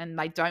 and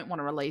they don't want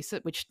to release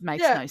it, which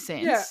makes Yeah, no yeah,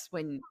 sense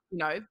when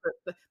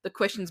the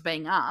questions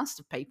being asked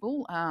of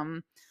people.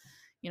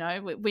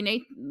 We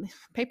need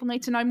people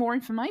need to know more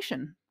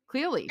information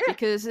clearly, yeah.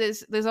 because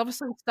there's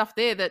obviously stuff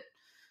there that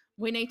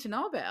we need to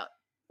know about.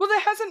 Well, there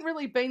hasn't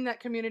really been that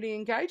community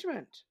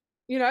engagement.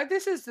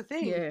 This is the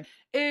thing, Yeah.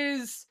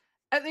 is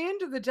at the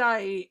end of the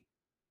day,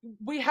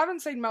 we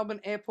haven't seen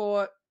Melbourne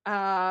Airport,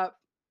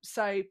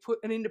 say, put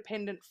an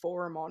independent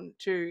forum on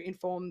to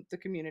inform the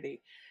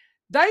community.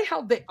 They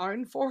held their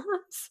own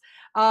forums,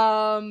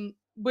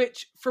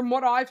 which, from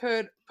what I've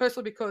heard,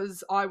 personally,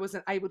 because I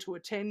wasn't able to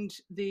attend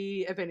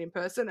the event in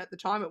person at the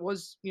time, it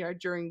was,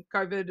 during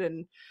COVID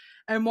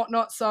and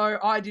whatnot, so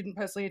I didn't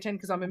personally attend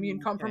because I'm immune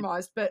Okay.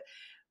 compromised. But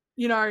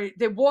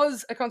there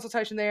was a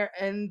consultation there,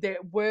 and there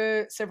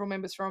were several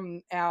members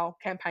from our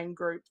campaign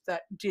group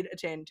that did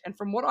attend. And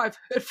from what I've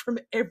heard from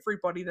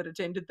everybody that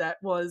attended, that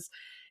was,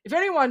 if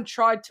anyone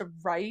tried to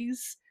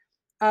raise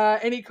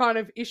any kind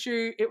of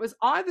issue, it was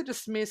either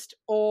dismissed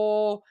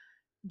or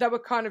they were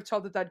kind of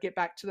told that they'd get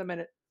back to them,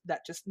 and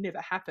that just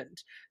never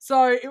happened.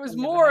 So it was That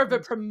never more of a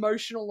happens.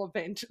 promotional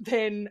event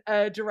than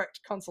a direct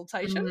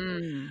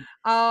consultation.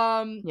 Mm.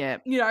 Um, Yeah.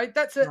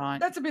 that's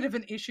Right. a bit of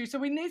an issue. So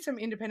we need some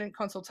independent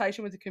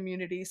consultation with the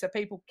community so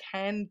people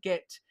can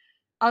get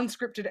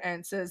unscripted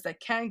answers, they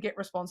can get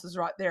responses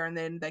right there and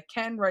then, they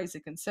can raise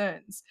their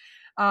concerns.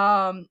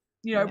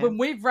 Yeah. When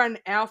we've run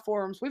our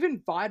forums, we've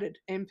invited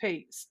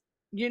MPs.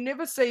 You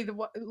never see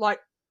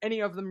any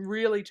of them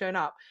really turn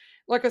up.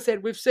 Like I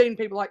said, we've seen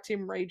people like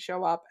Tim Reid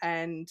show up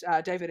and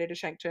David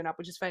Edershank turn up,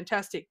 which is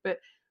fantastic. But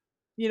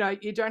you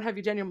don't have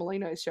your Daniel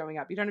Molinos showing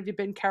up. You don't have your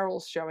Ben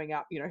Carrolls showing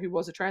up, who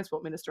was a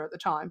transport minister at the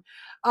time.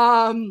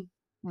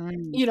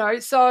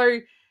 Mm. So,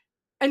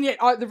 and yet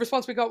the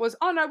response we got was,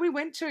 "Oh no, we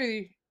went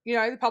to,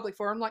 the public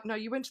forum." Like, no,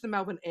 you went to the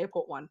Melbourne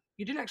Airport one.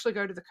 You didn't actually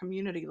go to the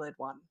community-led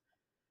one.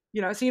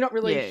 So you're not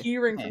really Yeah.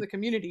 hearing Yeah. from the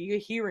community, you're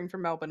hearing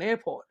from Melbourne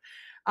Airport.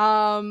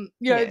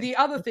 Yeah. The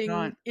other That's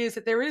right. thing is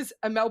that there is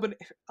a Melbourne,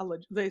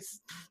 this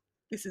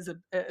is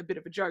a bit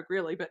of a joke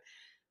really, but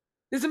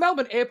there's a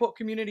Melbourne Airport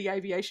Community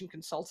Aviation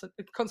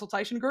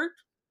Consultation Group,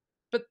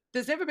 but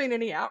there's never been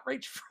any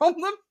outreach from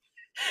them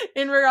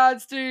in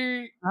regards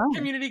to Oh.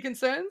 community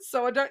concerns.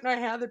 So I don't know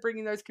how they're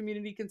bringing those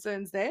community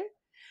concerns there.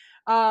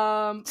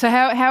 Um, So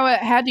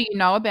how do you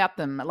know about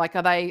them? Like,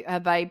 have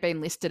they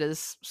been listed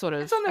as sort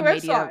it's of on a their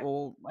media website.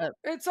 or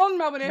It's on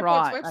Melbourne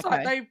Airport's right? website.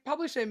 Okay. They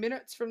publish their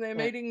minutes from their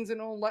Yeah. meetings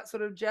and all that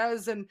sort of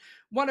jazz. And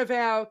one of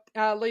our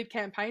lead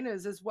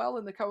campaigners as well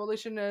in the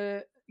coalition,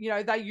 they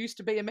used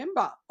to be a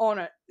member on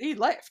it. He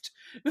left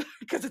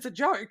because it's a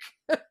joke.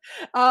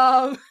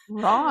 um,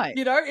 Right.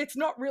 it's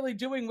not really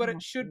doing what Oh,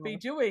 it should be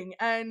God. doing.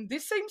 And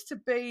this seems to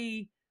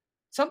be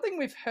something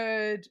we've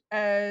heard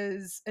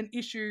as an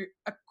issue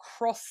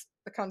across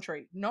the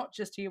country, not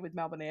just here with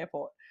Melbourne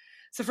Airport.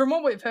 So from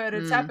what we've heard,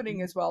 it's happening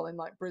Mm. as well in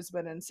like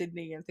Brisbane and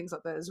Sydney and things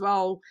like that as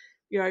well.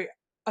 I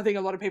think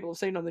a lot of people have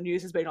seen on the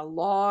news, there's been a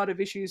lot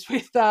of issues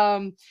with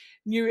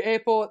new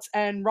airports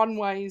and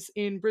runways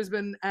in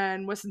Brisbane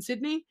and Western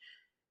Sydney.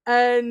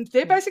 And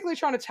they're Yeah. basically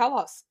trying to tell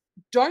us,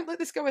 don't let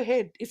this go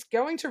ahead. It's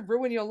going to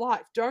ruin your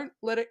life. Don't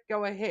let it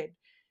go ahead.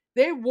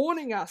 They're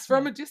warning us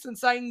from Yeah. a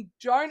distance, saying,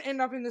 don't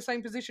end up in the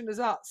same position as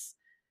us,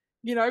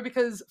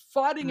 because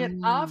fighting it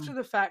after Mm.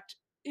 the fact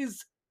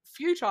is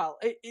futile.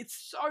 It's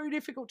so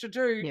difficult to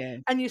do, Yeah.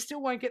 and you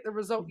still won't get the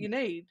result Mhm. you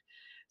need.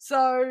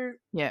 So,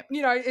 Yeah.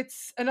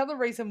 it's another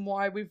reason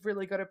why we've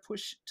really got to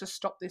push to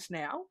stop this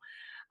now.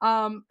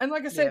 And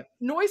like I Yeah. said,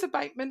 noise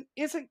abatement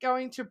isn't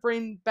going to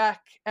bring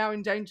back our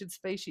endangered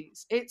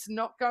species. It's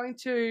not going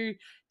to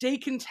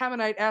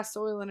decontaminate our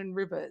soil and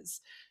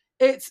rivers.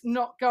 It's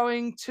not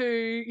going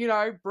to,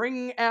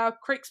 bring our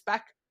creeks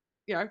back,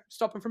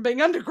 stop them from being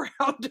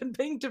underground and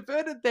being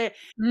diverted there.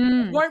 It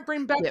Mm. won't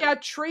bring back Yep. our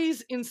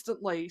trees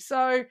instantly.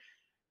 So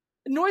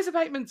noise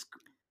abatement's,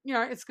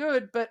 it's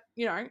good, but,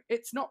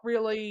 it's not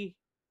really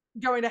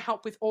going to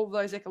help with all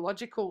those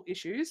ecological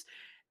issues.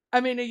 I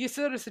mean, are you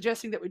sort of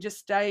suggesting that we just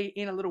stay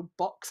in a little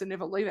box and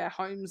never leave our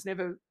homes,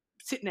 never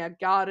sit in our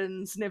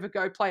gardens, never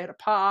go play at a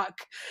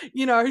park?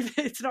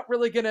 It's not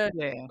really going to,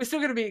 Yeah. we're still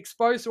going to be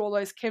exposed to all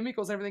those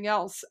chemicals and everything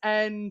else.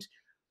 And,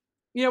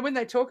 when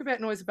they talk about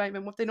noise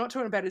abatement, what they're not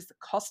talking about is the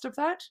cost of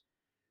that.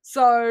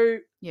 So,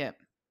 Yep.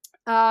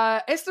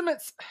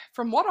 estimates,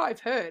 from what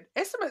I've heard,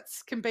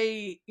 estimates can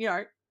be,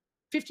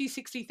 $50,000,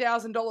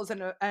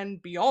 $60,000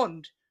 and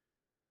beyond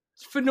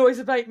for noise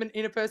abatement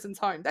in a person's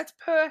home. That's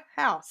per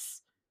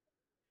house.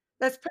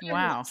 That's per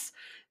Wow. house.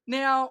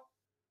 Now,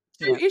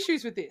 two Yep.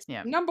 issues with this.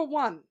 Yep. Number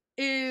one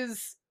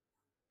is,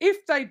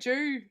 if they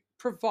do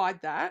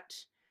provide that,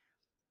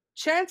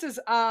 chances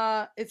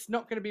are it's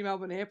not going to be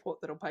Melbourne Airport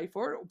that'll pay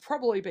for it. It'll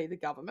probably be the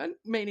government,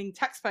 meaning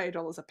taxpayer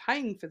dollars are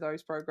paying for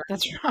those programs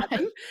That's to right.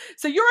 happen.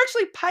 So you're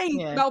actually paying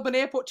Yeah. Melbourne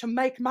Airport to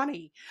make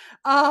money.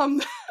 Um,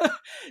 that's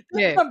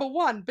Yeah. number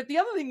one. But the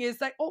other thing is,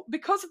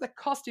 because of the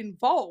cost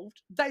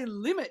involved, they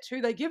limit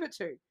who they give it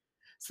to.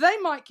 So they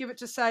might give it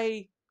to,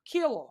 say,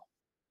 Keilor,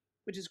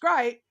 which is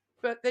great,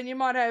 but then you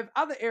might have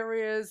other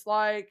areas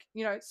like,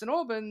 St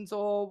Albans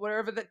or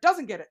wherever that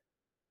doesn't get it.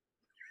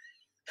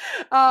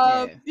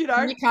 Yeah. You know,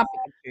 And you can't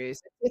pick and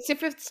choose.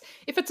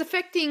 If it's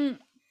affecting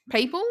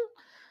people,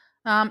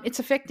 it's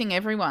affecting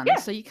everyone. yeah,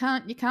 So you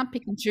can't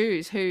pick and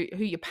choose who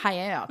you pay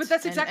but out.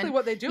 that's And exactly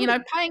what they're you know,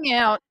 doing. paying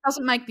out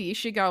doesn't make the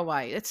issue go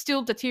away. It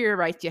still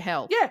deteriorates your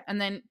health. Yeah, And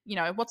then,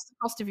 what's the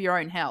cost of your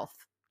own health?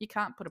 You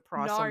can't put a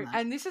price on no, that.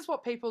 and this is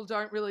what people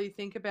don't really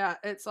think about.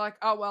 It's like,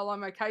 oh well,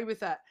 I'm okay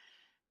with that.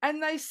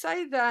 And they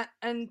say that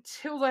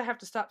until they have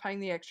to start paying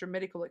the extra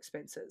medical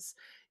expenses.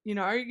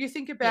 You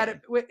think about Yeah.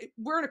 it,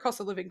 we're in a cost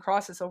of living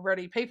crisis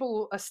already.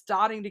 People are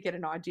starting to get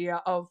an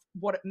idea of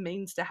what it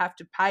means to have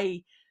to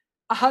pay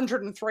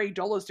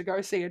 $103 to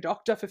go see a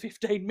doctor for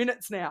 15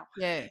 minutes now.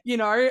 Yeah.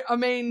 I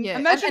mean, Yeah.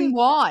 And imagine,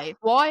 why?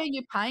 Why are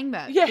you paying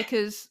that? yeah,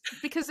 Because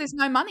there's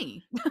no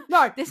money.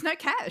 no. There's no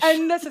cash.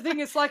 And that's the thing.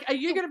 It's like, are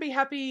you going to be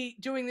happy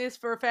doing this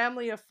for a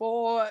family of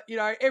four,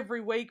 every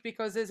week,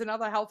 because there's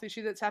another health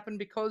issue that's happened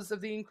because of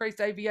the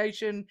increased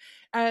aviation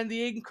and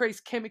the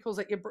increased chemicals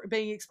that you're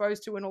being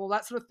exposed to and all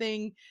that sort of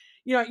thing?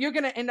 You're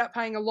going to end up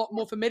paying a lot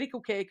more for medical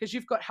care because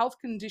you've got health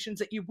conditions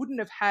that you wouldn't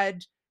have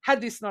had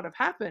this not have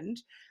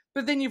happened.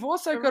 But then you've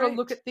also got to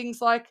look Correct. at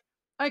things like,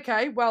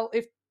 okay, well,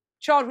 if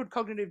childhood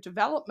cognitive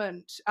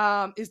development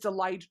is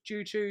delayed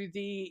due to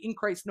the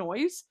increased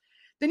noise,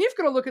 then you've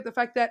got to look at the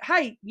fact that,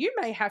 hey, you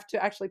may have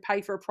to actually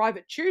pay for a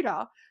private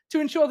tutor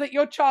to ensure that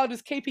your child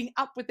is keeping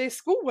up with their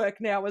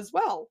schoolwork now as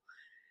well.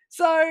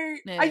 So are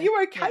Yeah. you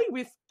Yeah. okay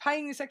with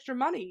paying this extra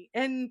money?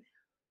 And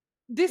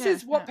this Yeah.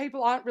 is Yeah. what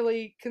people aren't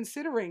really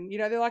considering.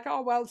 They're like,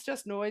 oh, well, it's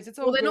just noise. It's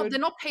Well, all they're not good. they're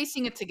not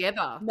piecing it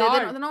together. They're No.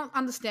 not they're not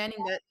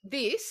understanding that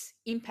this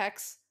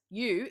impacts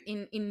you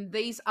in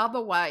these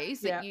other ways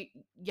that Yeah.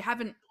 you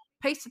haven't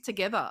pieced it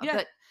together. Yeah.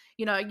 That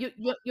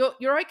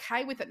you're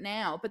okay with it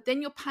now, but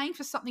then you're paying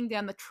for something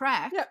down the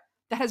track Yeah.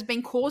 that has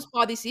been caused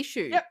by this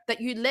issue Yeah.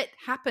 that you let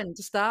happen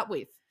to start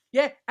with.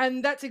 Yeah,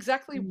 and that's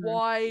exactly Yeah.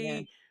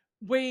 why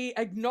we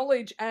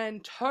acknowledge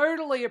and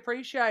totally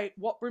appreciate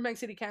what Broombank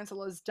City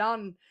Council has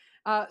done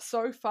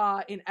so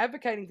far in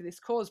advocating for this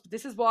cause. But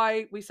this is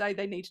why we say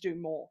they need to do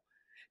more,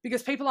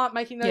 because people aren't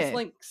making those Yeah.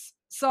 links.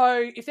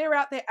 So if they're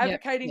out there Yep.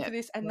 advocating for Yep.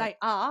 this, and Yep. they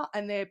are,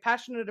 and they're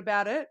passionate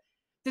about it,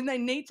 then they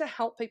need to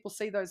help people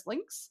see those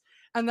links.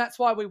 And that's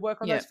why we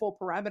work on those Yep. 4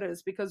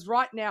 parameters, because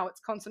right now it's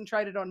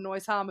concentrated on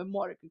noise harm and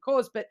what it can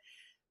cause. But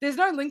there's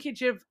no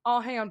linkage of, oh,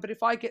 hang on, but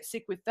if I get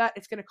sick with that,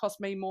 it's going to cost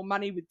me more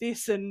money with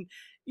this. And,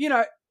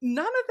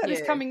 none of that is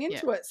Yeah. coming Yeah.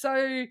 into it.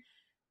 So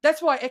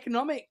that's why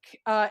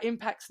economic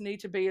impacts need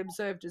to be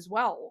observed as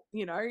well.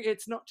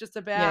 It's not just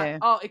about, Yeah.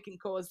 oh, it can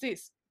cause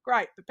this.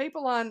 Great. But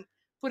people aren't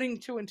putting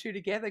two and two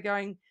together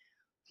going,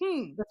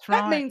 That's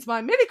that right. means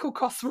my medical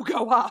costs will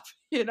go up,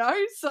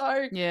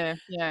 So Yeah.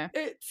 Yeah.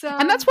 it's,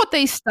 And that's what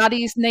these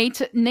studies need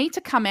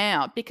to come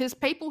out, because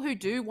people who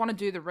do want to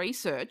do the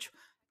research,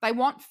 they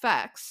want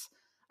facts.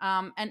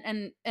 And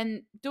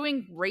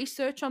doing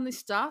research on this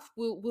stuff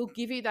will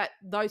give you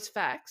those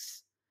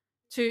facts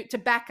to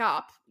back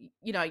up,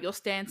 your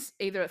stance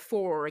either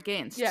for or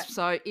against. Yeah.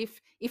 So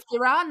if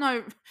there are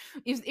no,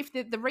 if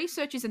the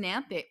research isn't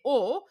out there,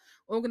 or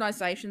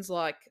organisations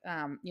like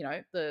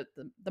the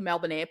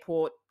Melbourne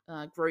Airport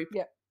group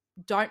Yeah.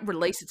 don't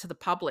release it to the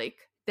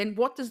public, then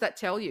what does that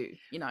tell you?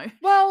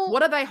 Well,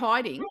 What are they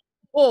hiding,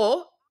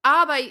 or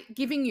are they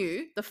giving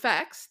you the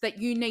facts that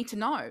you need to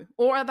know,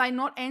 or are they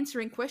not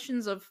answering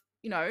questions of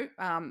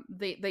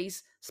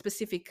these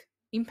specific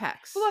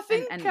impacts I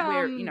think and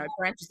where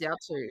branches out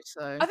to?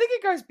 So I think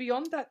it goes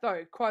beyond that,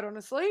 though. Quite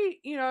honestly,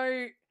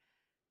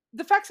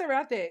 the facts are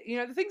out there.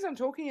 The things I'm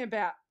talking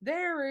about.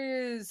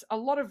 There is a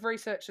lot of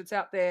research that's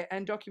out there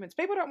and documents.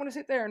 People don't want to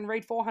sit there and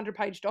read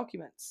 400-page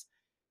documents.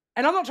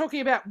 And I'm not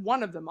talking about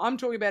one of them. I'm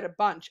talking about a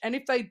bunch. And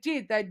if they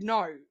did, they'd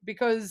know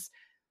because,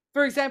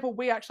 for example,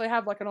 we actually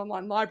have like an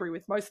online library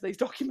with most of these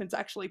documents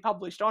actually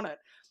published on it.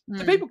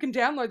 So people can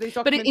download these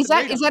documents.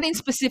 But is that in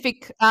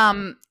specific?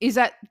 Is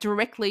that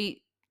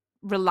directly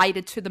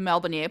related to the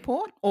Melbourne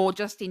Airport or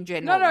just in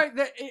general?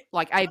 No,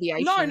 like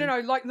aviation. No.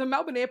 Like the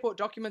Melbourne Airport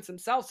documents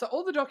themselves. So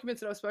all the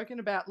documents that I've spoken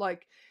about,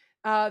 like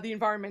the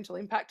environmental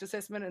impact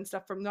assessment and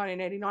stuff from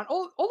 1989,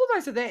 all of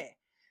those are there.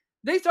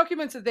 These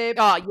documents are there.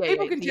 Oh, yeah,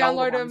 People can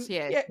download them. Ones,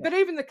 yeah. But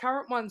even the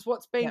current ones,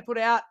 what's being put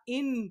out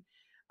in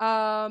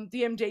the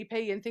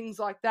MDP and things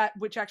like that,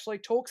 which actually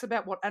talks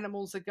about what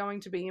animals are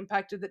going to be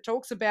impacted, that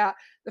talks about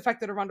the fact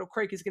that Arundel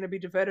Creek is going to be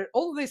diverted.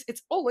 All of this,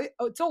 it's all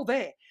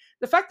there.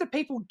 The fact that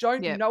people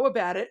don't know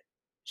about it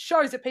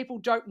shows that people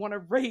don't want to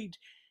read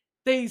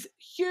these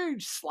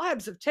huge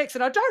slabs of text,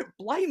 and I don't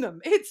blame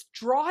them. It's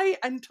dry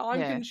and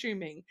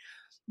time-consuming.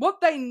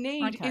 What they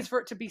need is for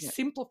it to be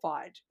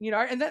simplified,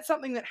 and that's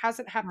something that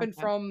hasn't happened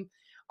from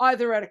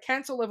either at a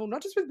council level,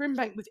 not just with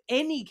Rimbank, with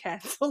any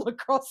council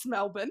across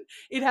Melbourne.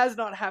 It has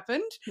not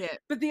happened. Yeah.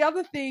 But the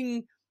other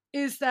thing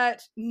is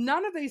that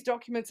none of these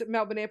documents that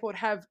Melbourne Airport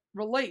have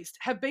released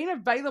have been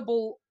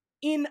available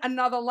in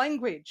another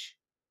language.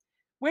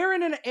 We're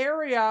in an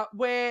area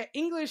where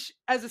English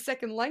as a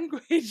second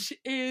language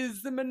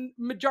is the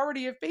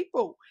majority of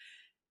people.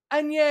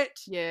 And yet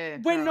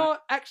we're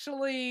not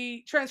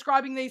actually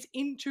transcribing these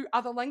into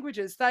other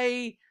languages.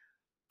 They,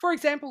 for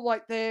example,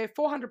 like their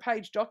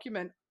 400-page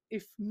document,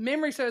 if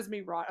memory serves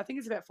me right, I think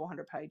it's about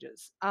 400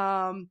 pages.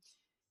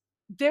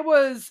 There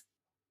was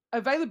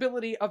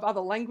availability of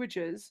other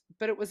languages,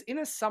 but it was in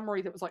a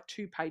summary that was like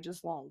 2 pages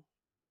long.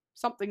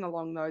 Something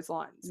along those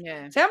lines.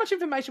 Yeah. So how much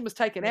information was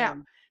taken out?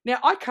 Now,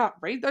 I can't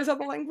read those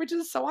other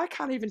languages, so I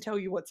can't even tell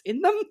you what's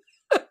in them.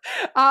 But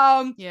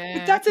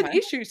that's an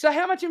issue. So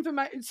how much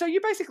information? So you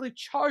basically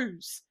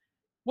chose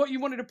what you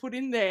wanted to put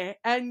in there,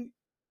 and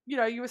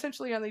you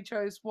essentially only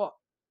chose what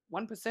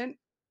 1%,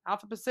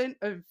 0.5%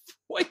 of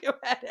what you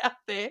had out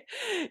there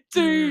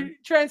to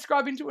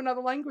transcribe into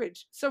another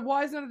language. So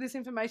why is none of this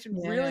information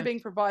really being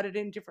provided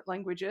in different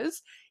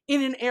languages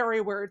in an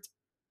area where it's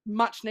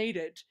much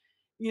needed?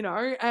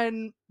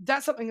 And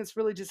that's something that's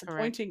really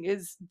disappointing.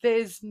 Is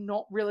there's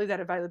not really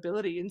that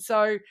availability, and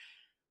so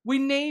we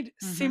need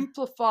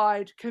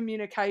simplified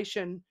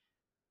communication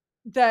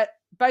that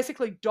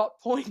basically dot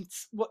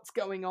points what's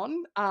going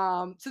on,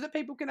 so that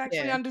people can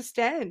actually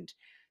understand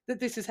that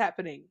this is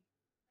happening.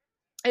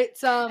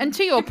 It's and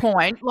to your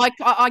point, like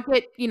I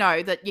get,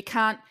 that you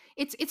can't.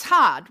 It's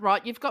hard,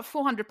 right? You've got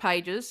 400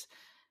 pages.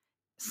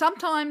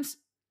 Sometimes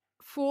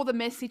for the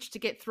message to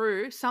get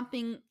through,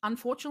 something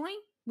unfortunately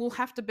will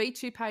have to be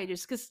 2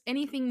 pages, because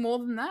anything more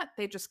than that,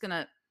 they're just going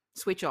to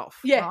switch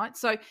off. Right.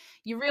 So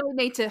you really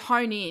need to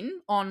hone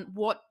in on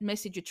what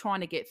message you're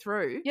trying to get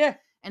through.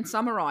 And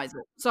summarize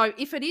it. So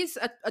if it is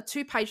a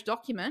 2-page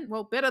document,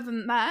 well, better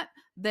than that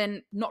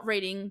than not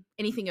reading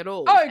anything at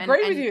all. I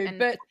agree with you,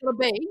 but it's got to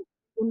be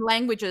in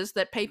languages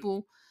that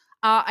people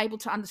are able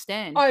to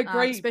understand. I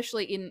agree,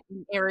 especially in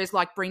areas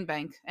like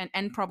Greenbank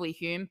and probably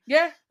Hume.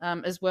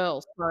 As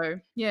well.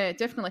 So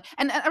definitely.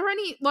 And are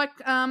any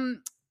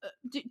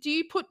do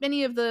you put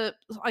any of the,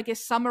 I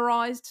guess,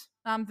 summarized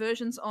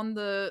versions on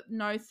the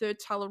No Third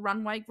Tulla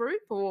Runway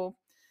group, or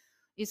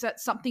is that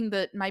something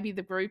that maybe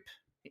the group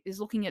is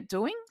looking at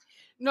doing?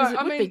 No,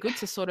 it would be good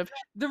to sort of.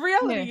 The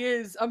reality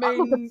is, I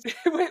mean,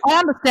 I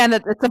understand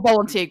that it's a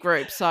volunteer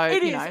group, so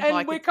it is,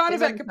 and we're kind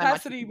of at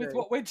capacity with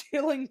what we're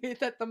dealing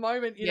with at the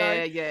moment.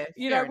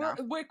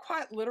 We're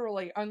quite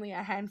literally only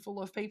a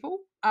handful of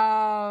people.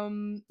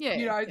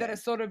 That are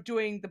sort of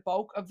doing the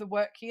bulk of the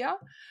work here.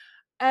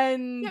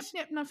 And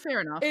no, fair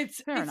enough.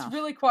 It's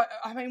really quite.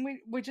 I mean,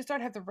 we just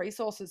don't have the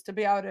resources to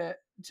be able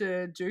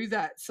to do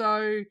that.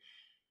 So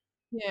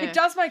it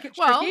does make it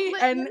tricky,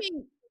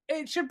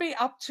 it should be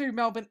up to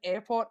Melbourne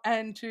Airport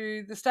and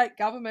to the state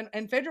government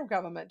and federal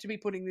government to be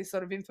putting this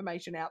sort of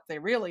information out there,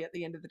 really, at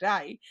the end of the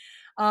day.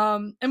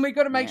 And we've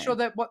got to make sure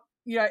that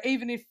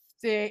even if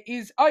there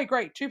is, I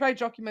agree, 2-page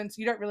documents,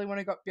 you don't really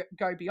want to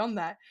go beyond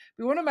that.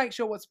 We want to make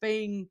sure what's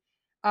being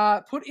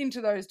put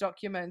into those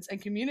documents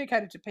and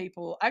communicated to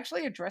people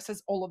actually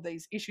addresses all of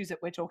these issues that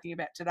we're talking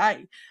about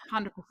today.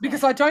 100%.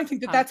 Because I don't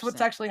think that that's what's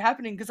actually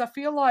happening, because I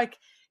feel like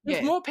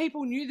if more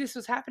people knew this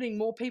was happening,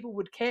 more people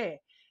would care.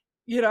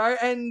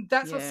 and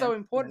that's what's Yeah. so Yeah.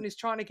 important, is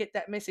trying to get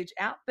that message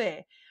out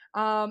there,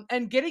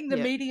 and getting the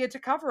Yeah. media to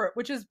cover it,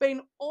 which has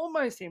been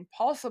almost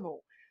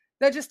impossible.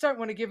 They just don't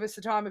want to give us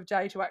the time of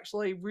day to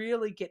actually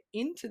really get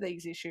into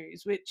these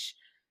issues, which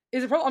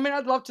is a problem. I mean,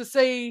 I'd love to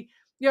see,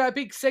 a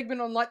big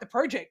segment on like the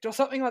project or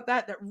something like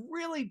that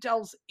really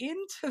delves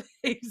into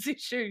these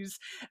issues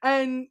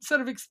and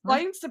sort of Right.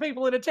 explains to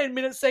people in a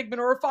 10-minute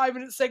segment or a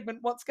 5-minute segment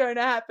what's going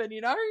to happen.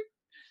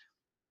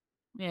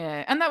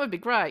 Yeah, and that would be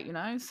great,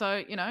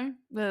 So,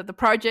 the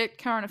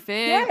project, current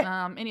affair,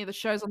 Yeah, any of the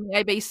shows on the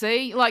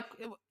ABC, like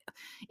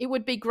it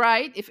would be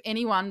great if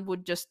anyone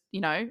would just,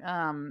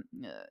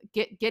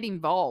 get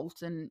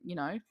involved and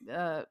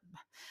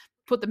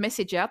put the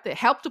message out there,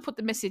 help to put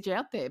the message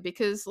out there,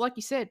 because, like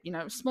you said,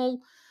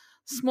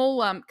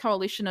 small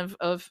coalition of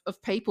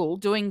people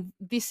doing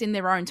this in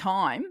their own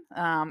time,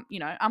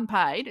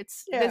 unpaid.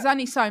 yeah, There's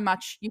only so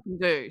much you can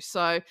do.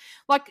 So,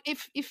 like,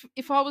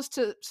 if I was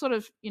to sort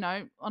of,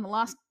 on the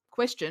last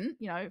question,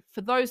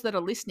 for those that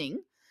are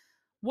listening,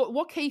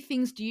 what key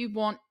things do you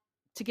want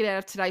to get out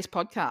of today's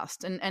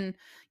podcast? And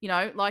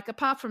like,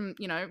 apart from,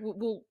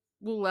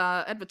 we'll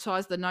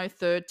advertise the No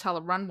Third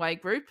Tulla Runway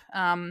group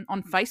on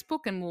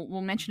Facebook, and we'll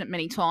mention it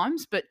many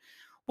times. But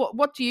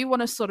what do you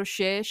want to sort of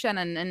share,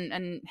 Shannon,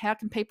 and how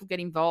can people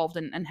get involved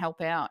and help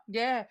out?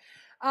 yeah.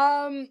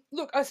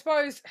 Look, I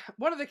suppose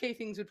one of the key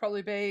things would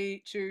probably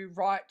be to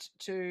write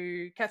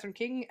to Catherine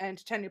King and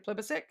to Tanya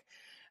Plebisek.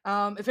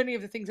 If any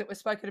of the things that we're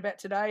spoken about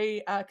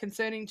today are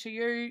concerning to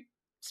you,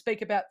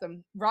 speak about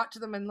them. Write to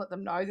them and let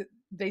them know that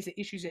these are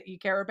issues that you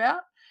care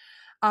about.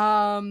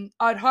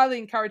 I'd highly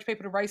encourage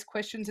people to raise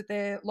questions at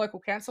their local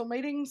council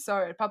meetings, so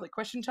at public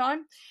question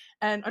time.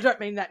 And I don't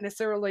mean that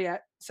necessarily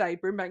at, say,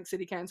 Brimbank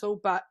City Council,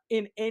 but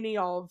in any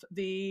of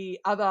the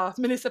other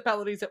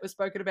municipalities that were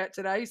spoken about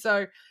today.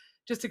 So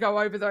just to go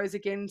over those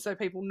again so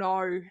people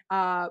know,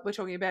 we're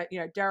talking about,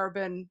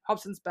 Darebin,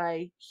 Hobsons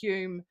Bay,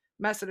 Hume,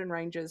 Macedon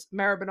Ranges,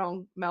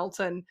 Maribyrnong,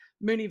 Melton,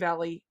 Moonee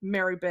Valley,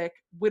 Marybeck,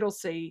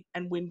 Whittlesea,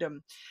 and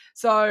Wyndham.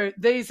 So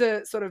these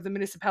are sort of the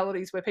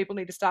municipalities where people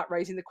need to start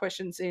raising the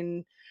questions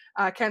in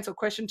council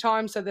question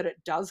time so that it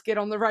does get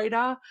on the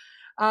radar.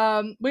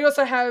 We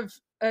also have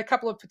a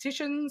couple of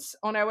petitions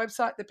on our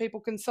website that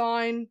people can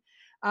sign.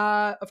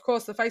 Of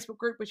course, the Facebook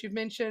group, which you've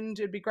mentioned,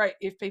 it'd be great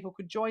if people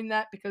could join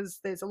that, because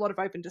there's a lot of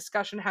open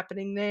discussion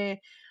happening there.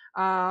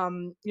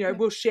 Yeah.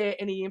 We'll share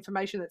any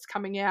information that's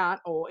coming out,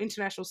 or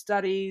international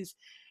studies,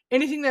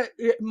 anything that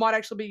might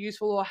actually be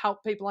useful or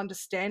help people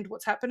understand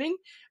what's happening,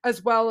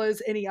 as well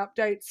as any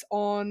updates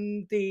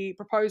on the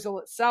proposal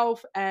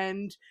itself,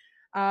 and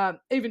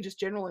even just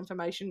general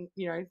information,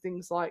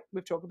 things like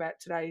we've talked about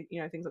today,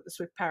 things like the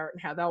Swift Parrot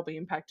and how they'll be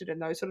impacted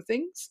and those sort of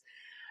things.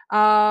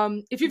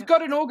 If you've Yeah.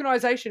 got an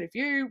organisation, if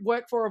you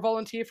work for or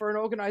volunteer for an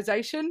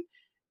organisation,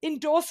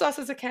 endorse us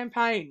as a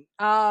campaign.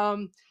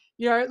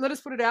 Let us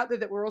put it out there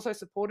that we're also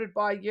supported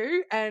by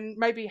you, and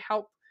maybe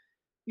help,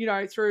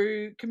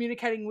 through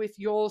communicating with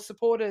your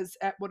supporters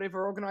at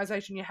whatever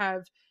organisation you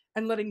have,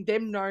 and letting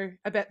them know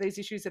about these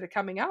issues that are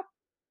coming up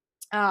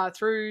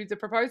through the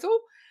proposal.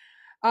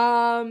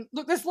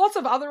 Look, there's lots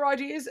of other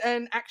ideas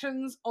and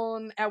actions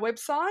on our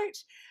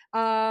website.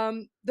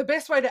 The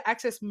best way to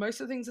access most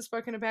of the things that's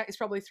spoken about is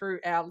probably through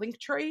our link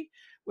tree,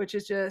 which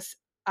is just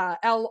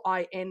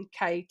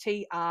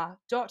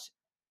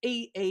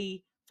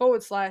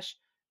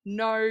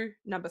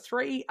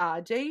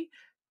linktr.ee/no3rd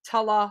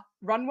Tulla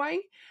Runway.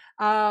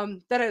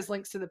 That has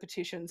links to the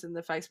petitions and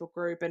the Facebook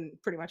group and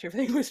pretty much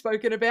everything we've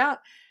spoken about.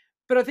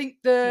 But I think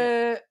Yeah.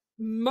 the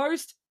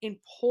most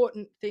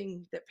important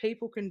thing that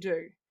people can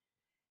do,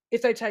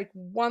 if they take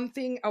one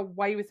thing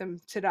away with them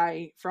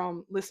today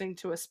from listening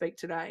to us speak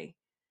today,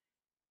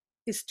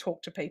 is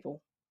talk to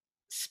people,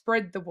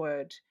 spread the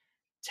word,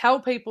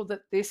 tell people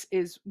that this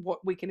is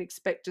what we can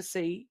expect to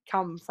see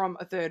come from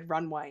a third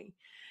runway.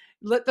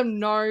 Let them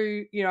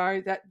know,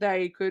 that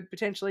they could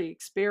potentially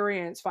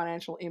experience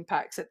financial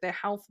impacts, that their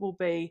health will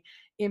be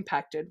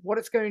impacted, what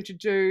it's going to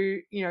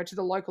do, to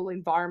the local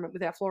environment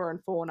with our flora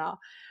and fauna.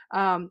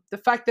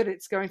 The fact that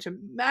it's going to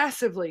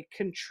massively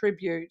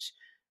contribute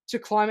to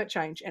climate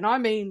change. And I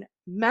mean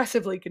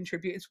massively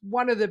contribute. It's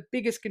one of the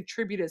biggest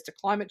contributors to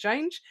climate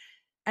change,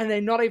 and they're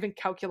not even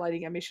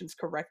calculating emissions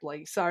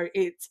correctly. So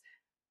it's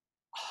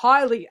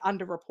highly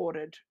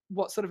underreported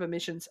what sort of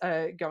emissions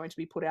are going to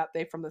be put out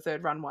there from the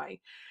third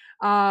runway.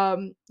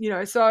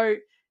 So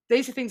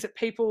these are things that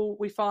people,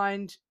 we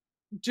find,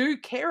 do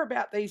care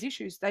about these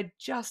issues. They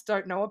just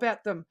don't know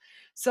about them.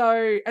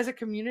 So as a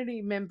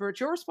community member,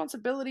 it's your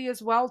responsibility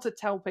as well to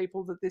tell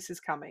people that this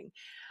is coming.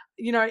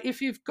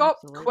 If you've got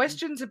Absolutely.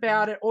 questions Yeah.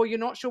 about it, or you're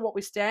not sure what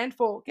we stand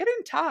for, get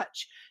in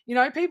touch.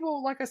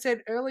 People, like I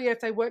said earlier, if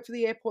they work for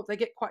the airport, they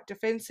get quite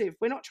defensive.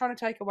 We're not trying to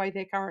take away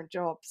their current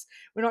jobs.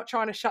 We're not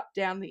trying to shut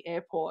down the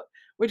airport.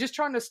 We're just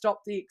trying to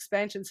stop the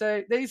expansion.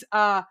 So these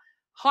are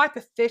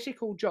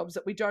hypothetical jobs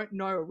that we don't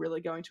know are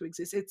really going to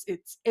exist.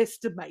 It's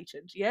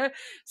estimated, yeah?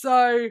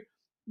 So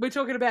we're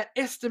talking about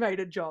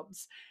estimated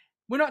jobs.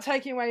 We're not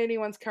taking away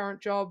anyone's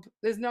current job.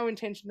 There's no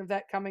intention of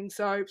that coming.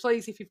 So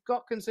please, if you've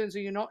got concerns or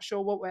you're not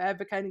sure what we're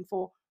advocating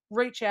for,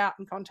 reach out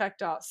and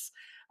contact us.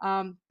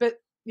 But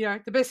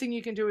the best thing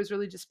you can do is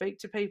really just speak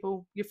to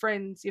people, your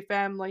friends, your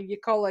family, your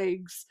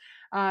colleagues.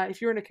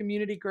 If you're in a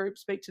community group,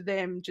 speak to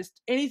them.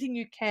 Just anything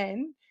you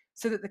can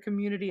so that the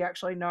community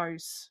actually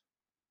knows.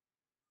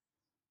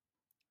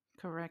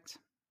 Correct.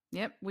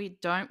 Yep, we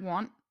don't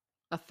want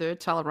a third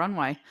Tulla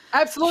runway.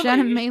 Absolutely.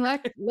 Shannon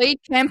Mielak, lead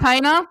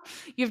campaigner.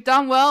 You've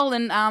done well,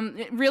 and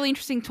really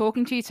interesting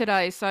talking to you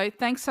today. So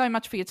thanks so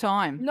much for your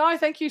time. No,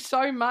 thank you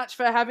so much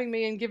for having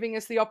me and giving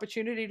us the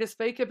opportunity to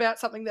speak about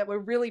something that we're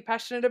really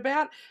passionate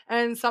about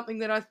and something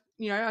that I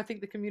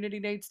think the community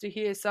needs to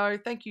hear. So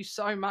thank you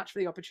so much for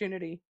the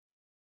opportunity.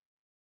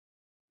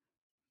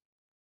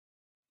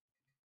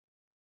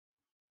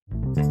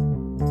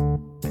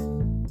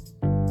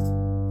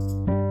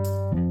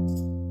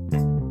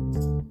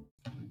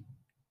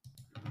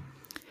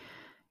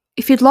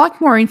 If you'd like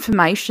more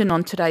information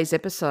on today's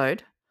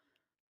episode,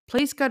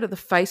 please go to the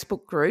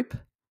Facebook group,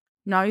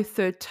 No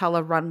Third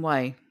Tulla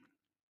Runway.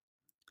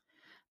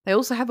 They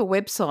also have a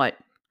website,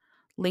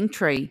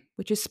 Linktree,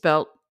 which is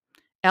spelt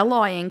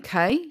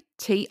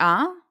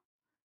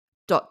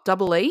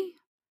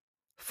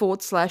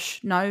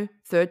linktr.ee/No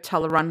Third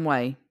Tulla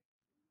Runway.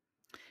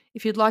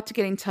 If you'd like to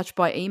get in touch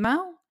by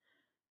email,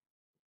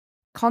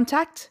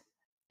 contact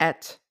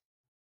at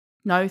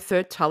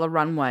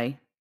nothirdtullarunway.net.au.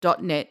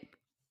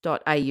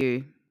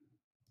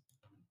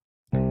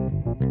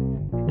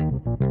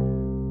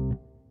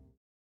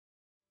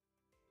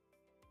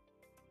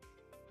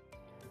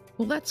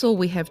 Well, that's all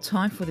we have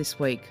time for this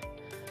week.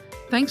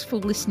 Thanks for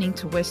listening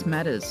to West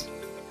Matters.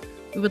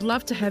 We would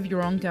love to have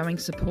your ongoing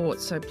support,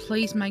 so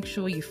please make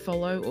sure you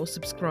follow or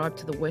subscribe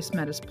to the West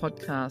Matters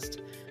podcast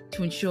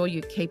to ensure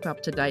you keep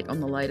up to date on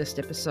the latest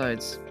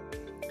episodes.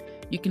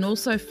 You can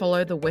also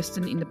follow the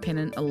Western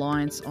Independent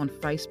Alliance on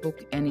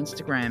Facebook and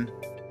Instagram.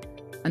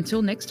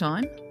 Until next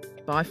time,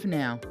 bye for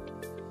now.